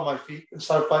I found my feet and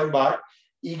started fighting back,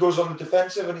 he goes on the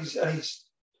defensive and he's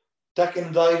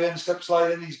ducking, diving, slip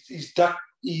sliding.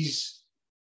 He's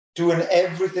doing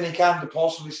everything he can to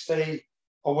possibly stay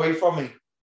away from me.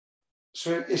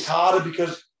 So it's harder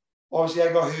because obviously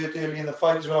I got hurt early in the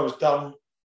fight as well. I was down.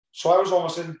 So I was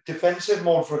almost in defensive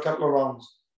mode for a couple of rounds.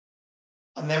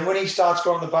 And then when he starts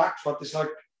going on the back foot, it's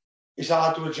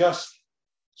hard to adjust.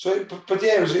 So, but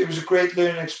yeah, it was a great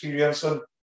learning experience. And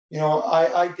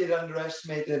I did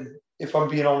underestimate him, if I'm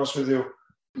being honest with you.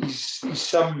 He's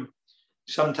some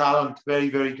talent, very,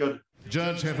 very good.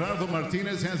 Judge Gerardo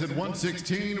Martinez has it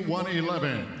 116,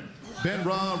 111. Ben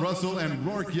Ra, Russell, and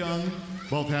Rourke Young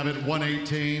both have it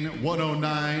 118,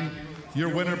 109.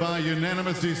 Your winner by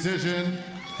unanimous decision.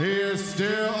 He is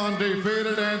still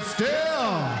undefeated and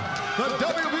still the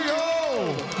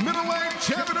WBO middleweight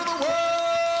champion of the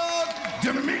world,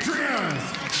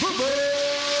 Demetrius Bubu.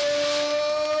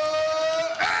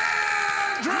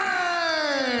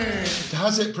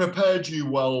 Has it prepared you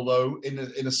well, though, in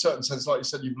a certain sense? Like you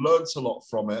said, you've learned a lot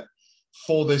from it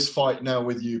for this fight now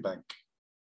with Eubank.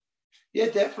 Yeah,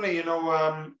 definitely.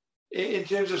 In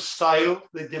terms of style,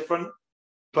 they're different.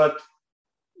 But,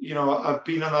 I've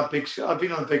been on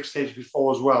the big stage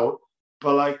before as well.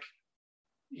 But I've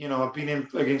been in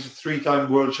against a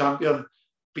 3-time world champion,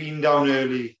 been down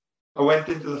early. I went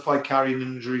into the fight carrying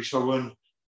an injury, so I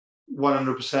won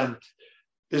 100%.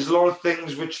 There's a lot of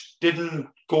things which didn't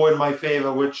go in my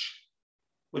favour, which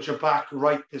are back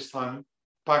right this time,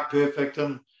 back perfect.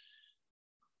 And,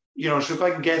 so if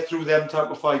I can get through them type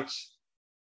of fights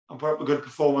and put up a good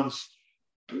performance,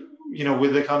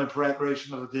 with the kind of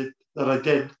preparation that I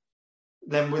did,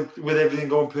 then with everything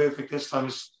going perfect this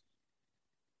time,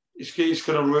 it's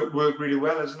going to work really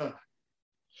well, isn't it?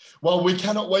 Well, we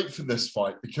cannot wait for this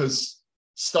fight because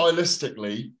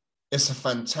stylistically, it's a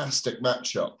fantastic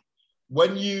matchup.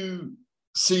 When you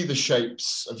see the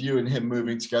shapes of you and him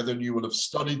moving together, and you will have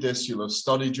studied this, you'll have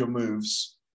studied your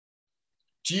moves.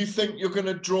 Do you think you're going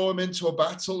to draw him into a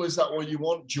battle? Is that what you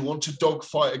want? Do you want to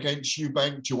dogfight against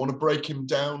Eubank? Do you want to break him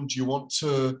down? Do you want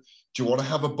to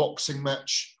have a boxing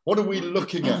match? What are we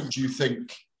looking at, do you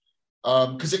think?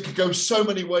 Because it could go so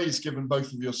many ways given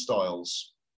both of your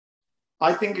styles.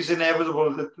 I think it's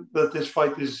inevitable that this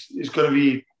fight is going to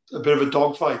be a bit of a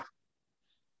dogfight.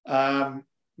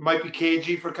 Might be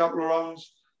cagey for a couple of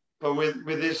rounds, but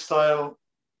with his style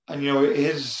and, you know,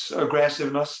 his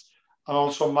aggressiveness, and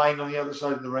also mine on the other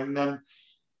side of the ring, then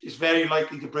it's very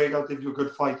likely to break out into a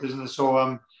good fight, isn't it?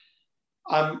 So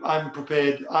I'm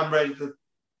prepared. I'm ready to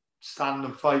stand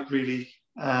and fight, really,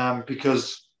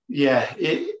 because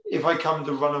if I come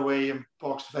to run away and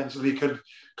box defensively,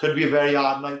 could be a very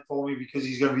hard night for me because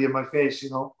he's going to be in my face,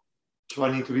 you know. So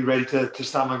I need to be ready to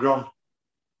stand my ground.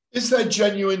 Is there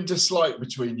genuine dislike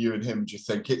between you and him, do you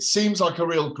think? It seems like a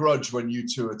real grudge when you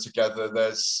two are together.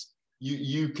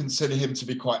 You consider him to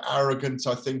be quite arrogant,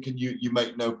 I think, and you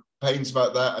make no pains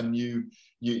about that, and you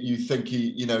think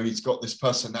he's got this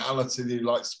personality that he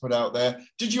likes to put out there.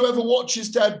 Did you ever watch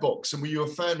his dad box, and were you a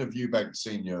fan of Eubank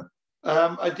Senior?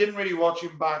 I didn't really watch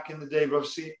him back in the day, but I've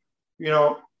seen, you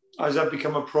know, as I've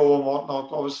become a pro and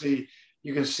whatnot, obviously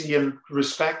you can see and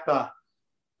respect that.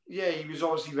 Yeah, he was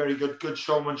obviously very good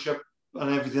showmanship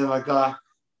and everything like that.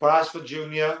 But as for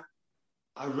Junior,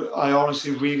 I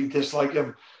honestly really dislike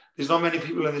him. There's not many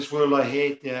people in this world I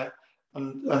hate, yeah,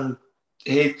 and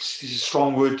hate is a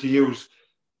strong word to use,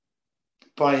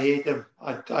 but I hate him.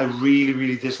 I really,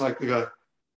 really dislike the guy.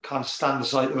 Can't stand the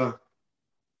sight of him.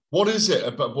 What is it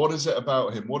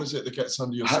about him? What is it that gets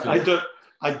under your skin?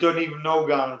 I don't even know,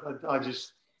 Gareth.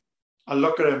 I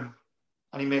look at him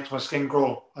and he makes my skin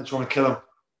crawl. I just want to kill him.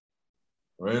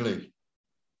 Really?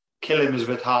 Kill him is a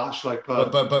bit harsh, like,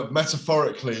 but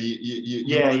metaphorically,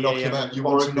 you want to knock him out. You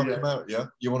want to knock him out, yeah?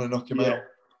 You want to knock him out.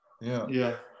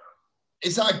 Yeah.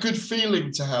 Is that a good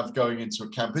feeling to have going into a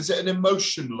camp? Is it an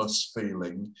emotionless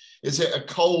feeling? Is it a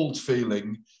cold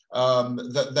feeling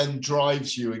that then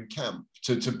drives you in camp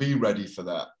to be ready for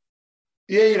that?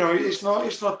 Yeah, you know, it's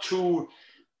not too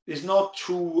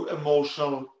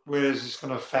emotional, whereas it's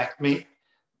going to affect me,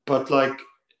 but like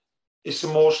it's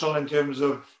emotional in terms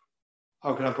of,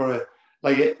 how can I put it?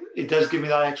 Like it does give me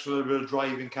that extra bit of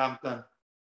drive in camp. Then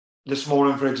this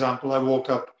morning, for example, I woke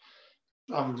up.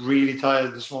 I'm really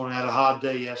tired this morning. I had a hard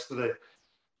day yesterday.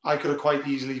 I could have quite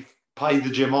easily pied the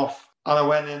gym off, and I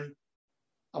went in.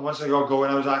 And once I got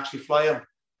going, I was actually flying.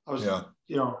 I was,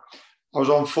 you know, I was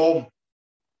on form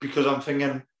because I'm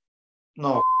thinking,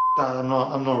 no, Dad, I'm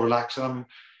not relaxing.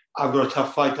 I've got a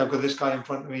tough fight. I've got this guy in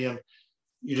front of me, and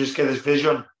you just get this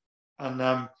vision,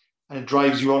 and it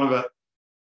drives you on a bit.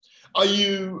 Are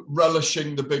you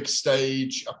relishing the big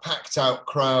stage, a packed out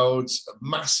crowd,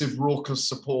 massive raucous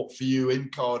support for you in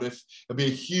Cardiff? There'll be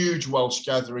a huge Welsh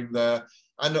gathering there.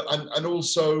 And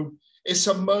also, it's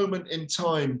a moment in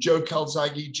time. Joe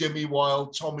Calzaghe, Jimmy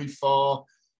Wilde, Tommy Farr,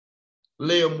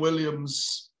 Liam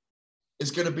Williams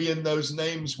is going to be in those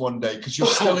names one day because you're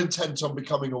still intent on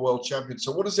becoming a world champion.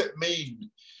 So what does it mean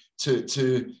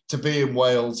to be in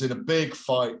Wales in a big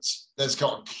fight that's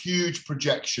got a huge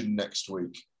projection next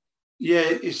week? Yeah,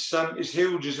 it's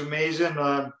huge. It's amazing.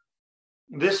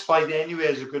 This fight anyway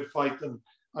is a good fight and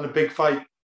a big fight,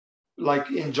 like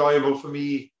enjoyable for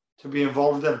me to be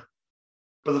involved in.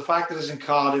 But the fact that it's in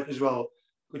Cardiff as well,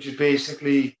 which is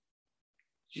basically,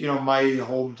 you know, my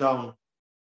hometown.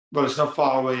 Well, it's not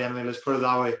far away anyway, let's put it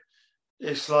that way.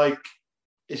 It's like,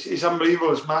 it's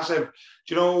unbelievable. It's massive.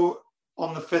 Do you know,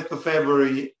 on the 5th of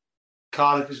February,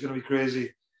 Cardiff is going to be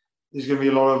crazy. There's going to be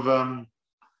a lot of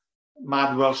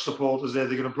mad Welsh supporters there.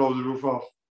 They're going to blow the roof off.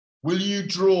 Will you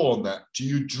draw on that? Do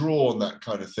you draw on that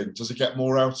kind of thing? Does it get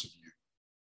more out of you?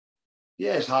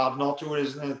 Yeah, it's hard not to,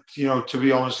 isn't it? You know, to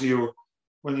be honest with you,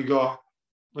 when you got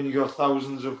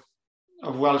thousands of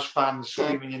Welsh fans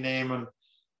screaming your name and,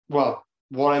 well,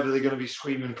 whatever they're going to be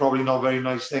screaming, probably not very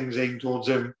nice things aimed towards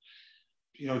him.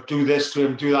 You know, do this to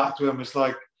him, do that to him. It's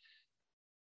like,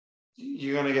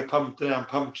 you're going to get pumped and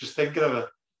pumped just thinking of it.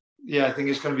 Yeah, I think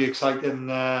it's going to be exciting,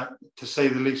 to say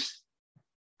the least.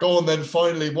 Go on then,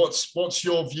 finally, what's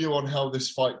your view on how this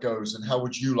fight goes and how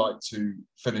would you like to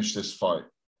finish this fight?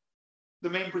 The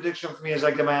main prediction for me is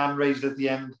I get my hand raised at the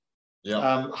end.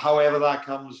 Yeah. However that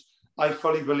comes, I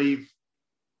fully believe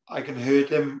I can hurt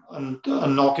him and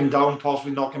knock him down,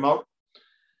 possibly knock him out.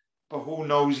 But who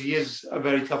knows? He is a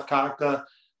very tough character,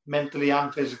 mentally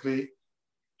and physically.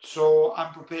 So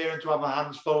I'm preparing to have my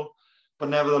hands full. But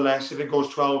nevertheless, if it goes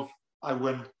 12, I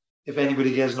win. If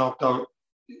anybody gets knocked out,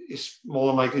 it's more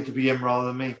than likely to be him rather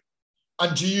than me.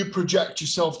 And do you project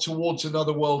yourself towards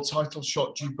another world title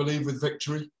shot, do you believe, with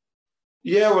victory?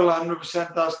 Yeah, well,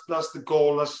 100%. That's the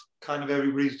goal. That's kind of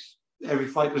every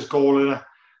fighter's goal, isn't it?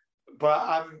 But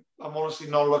I'm honestly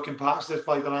not looking past this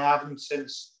fight, and I haven't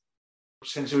since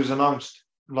it was announced.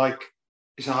 Like,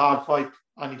 it's a hard fight.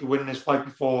 I need to win this fight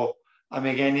before I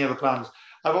make any other plans.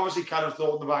 I've obviously kind of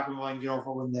thought in the back of my mind, if I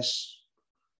win this,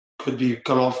 could be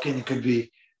Golovkin, it could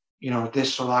be,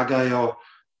 this or that guy,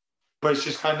 but it's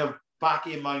just kind of back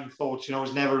in my thoughts,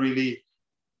 it's never really,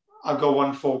 I've got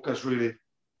one focus really.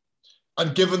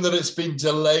 And given that it's been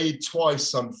delayed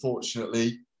twice,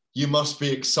 unfortunately, you must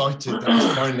be excited that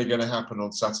it's finally going to happen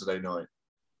on Saturday night.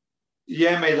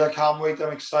 Yeah, mate, I can't wait.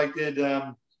 I'm excited.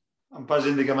 I'm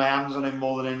buzzing to get my hands on him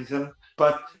more than anything.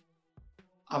 But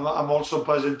I'm also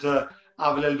buzzing to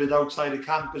have a little bit outside of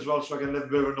camp as well, so I can live a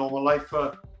bit of a normal life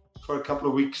for a couple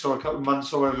of weeks or a couple of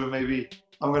months or whatever. Maybe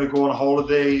I'm going to go on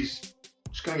holidays.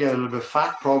 Just going to get a little bit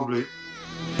fat, probably.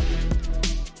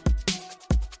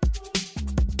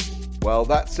 Well,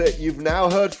 that's it. You've now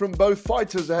heard from both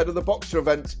fighters ahead of the Boxer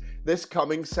event this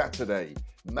coming Saturday.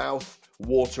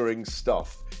 Mouth-watering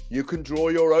stuff. You can draw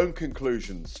your own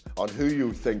conclusions on who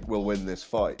you think will win this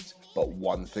fight. But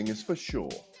one thing is for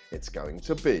sure, it's going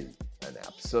to be an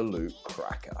absolute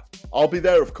cracker. I'll be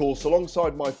there, of course,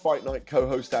 alongside my Fight Night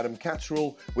co-host Adam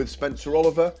Catterall, with Spencer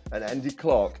Oliver and Andy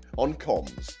Clark on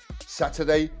comms.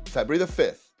 Saturday, February the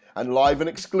 5th, and live and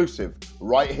exclusive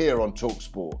right here on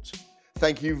TalkSport.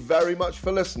 Thank you very much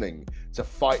for listening to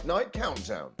Fight Night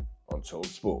Countdown on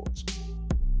TalkSport.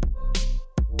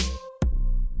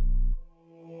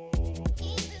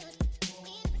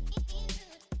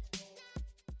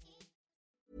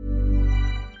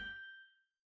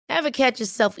 Ever catch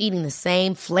yourself eating the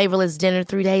same flavorless dinner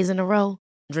 3 days in a row?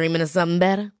 Dreaming of something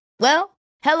better? Well,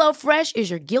 HelloFresh is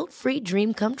your guilt-free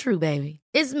dream come true, baby.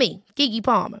 It's me, Keke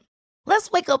Palmer. Let's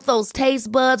wake up those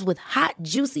taste buds with hot,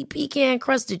 juicy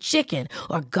pecan-crusted chicken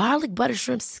or garlic butter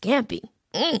shrimp scampi.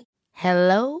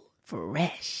 Hello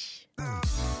Fresh.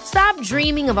 Stop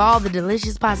dreaming of all the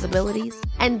delicious possibilities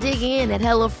and dig in at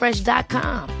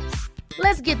HelloFresh.com.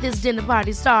 Let's get this dinner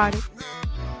party started.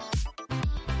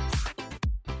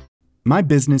 My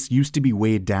business used to be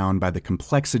weighed down by the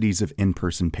complexities of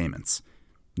in-person payments.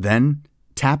 Then,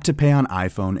 Tap to Pay on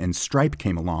iPhone and Stripe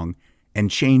came along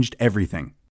and changed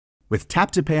everything. With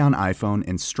Tap to Pay on iPhone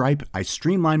and Stripe, I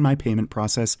streamlined my payment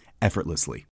process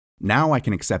effortlessly. Now I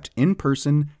can accept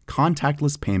in-person,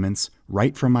 contactless payments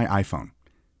right from my iPhone.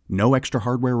 No extra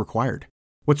hardware required.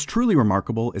 What's truly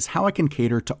remarkable is how I can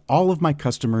cater to all of my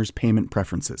customers' payment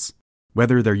preferences.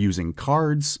 Whether they're using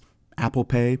cards, Apple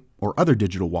Pay, or other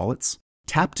digital wallets,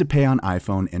 Tap to Pay on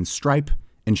iPhone and Stripe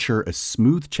ensure a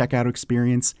smooth checkout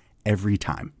experience every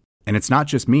time. And it's not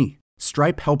just me.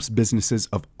 Stripe helps businesses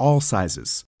of all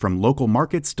sizes, from local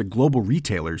markets to global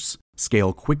retailers,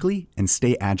 scale quickly and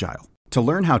stay agile. To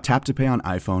learn how Tap to Pay on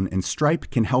iPhone and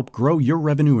Stripe can help grow your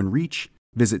revenue and reach,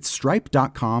 visit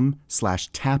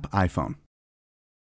stripe.com/tapiphone.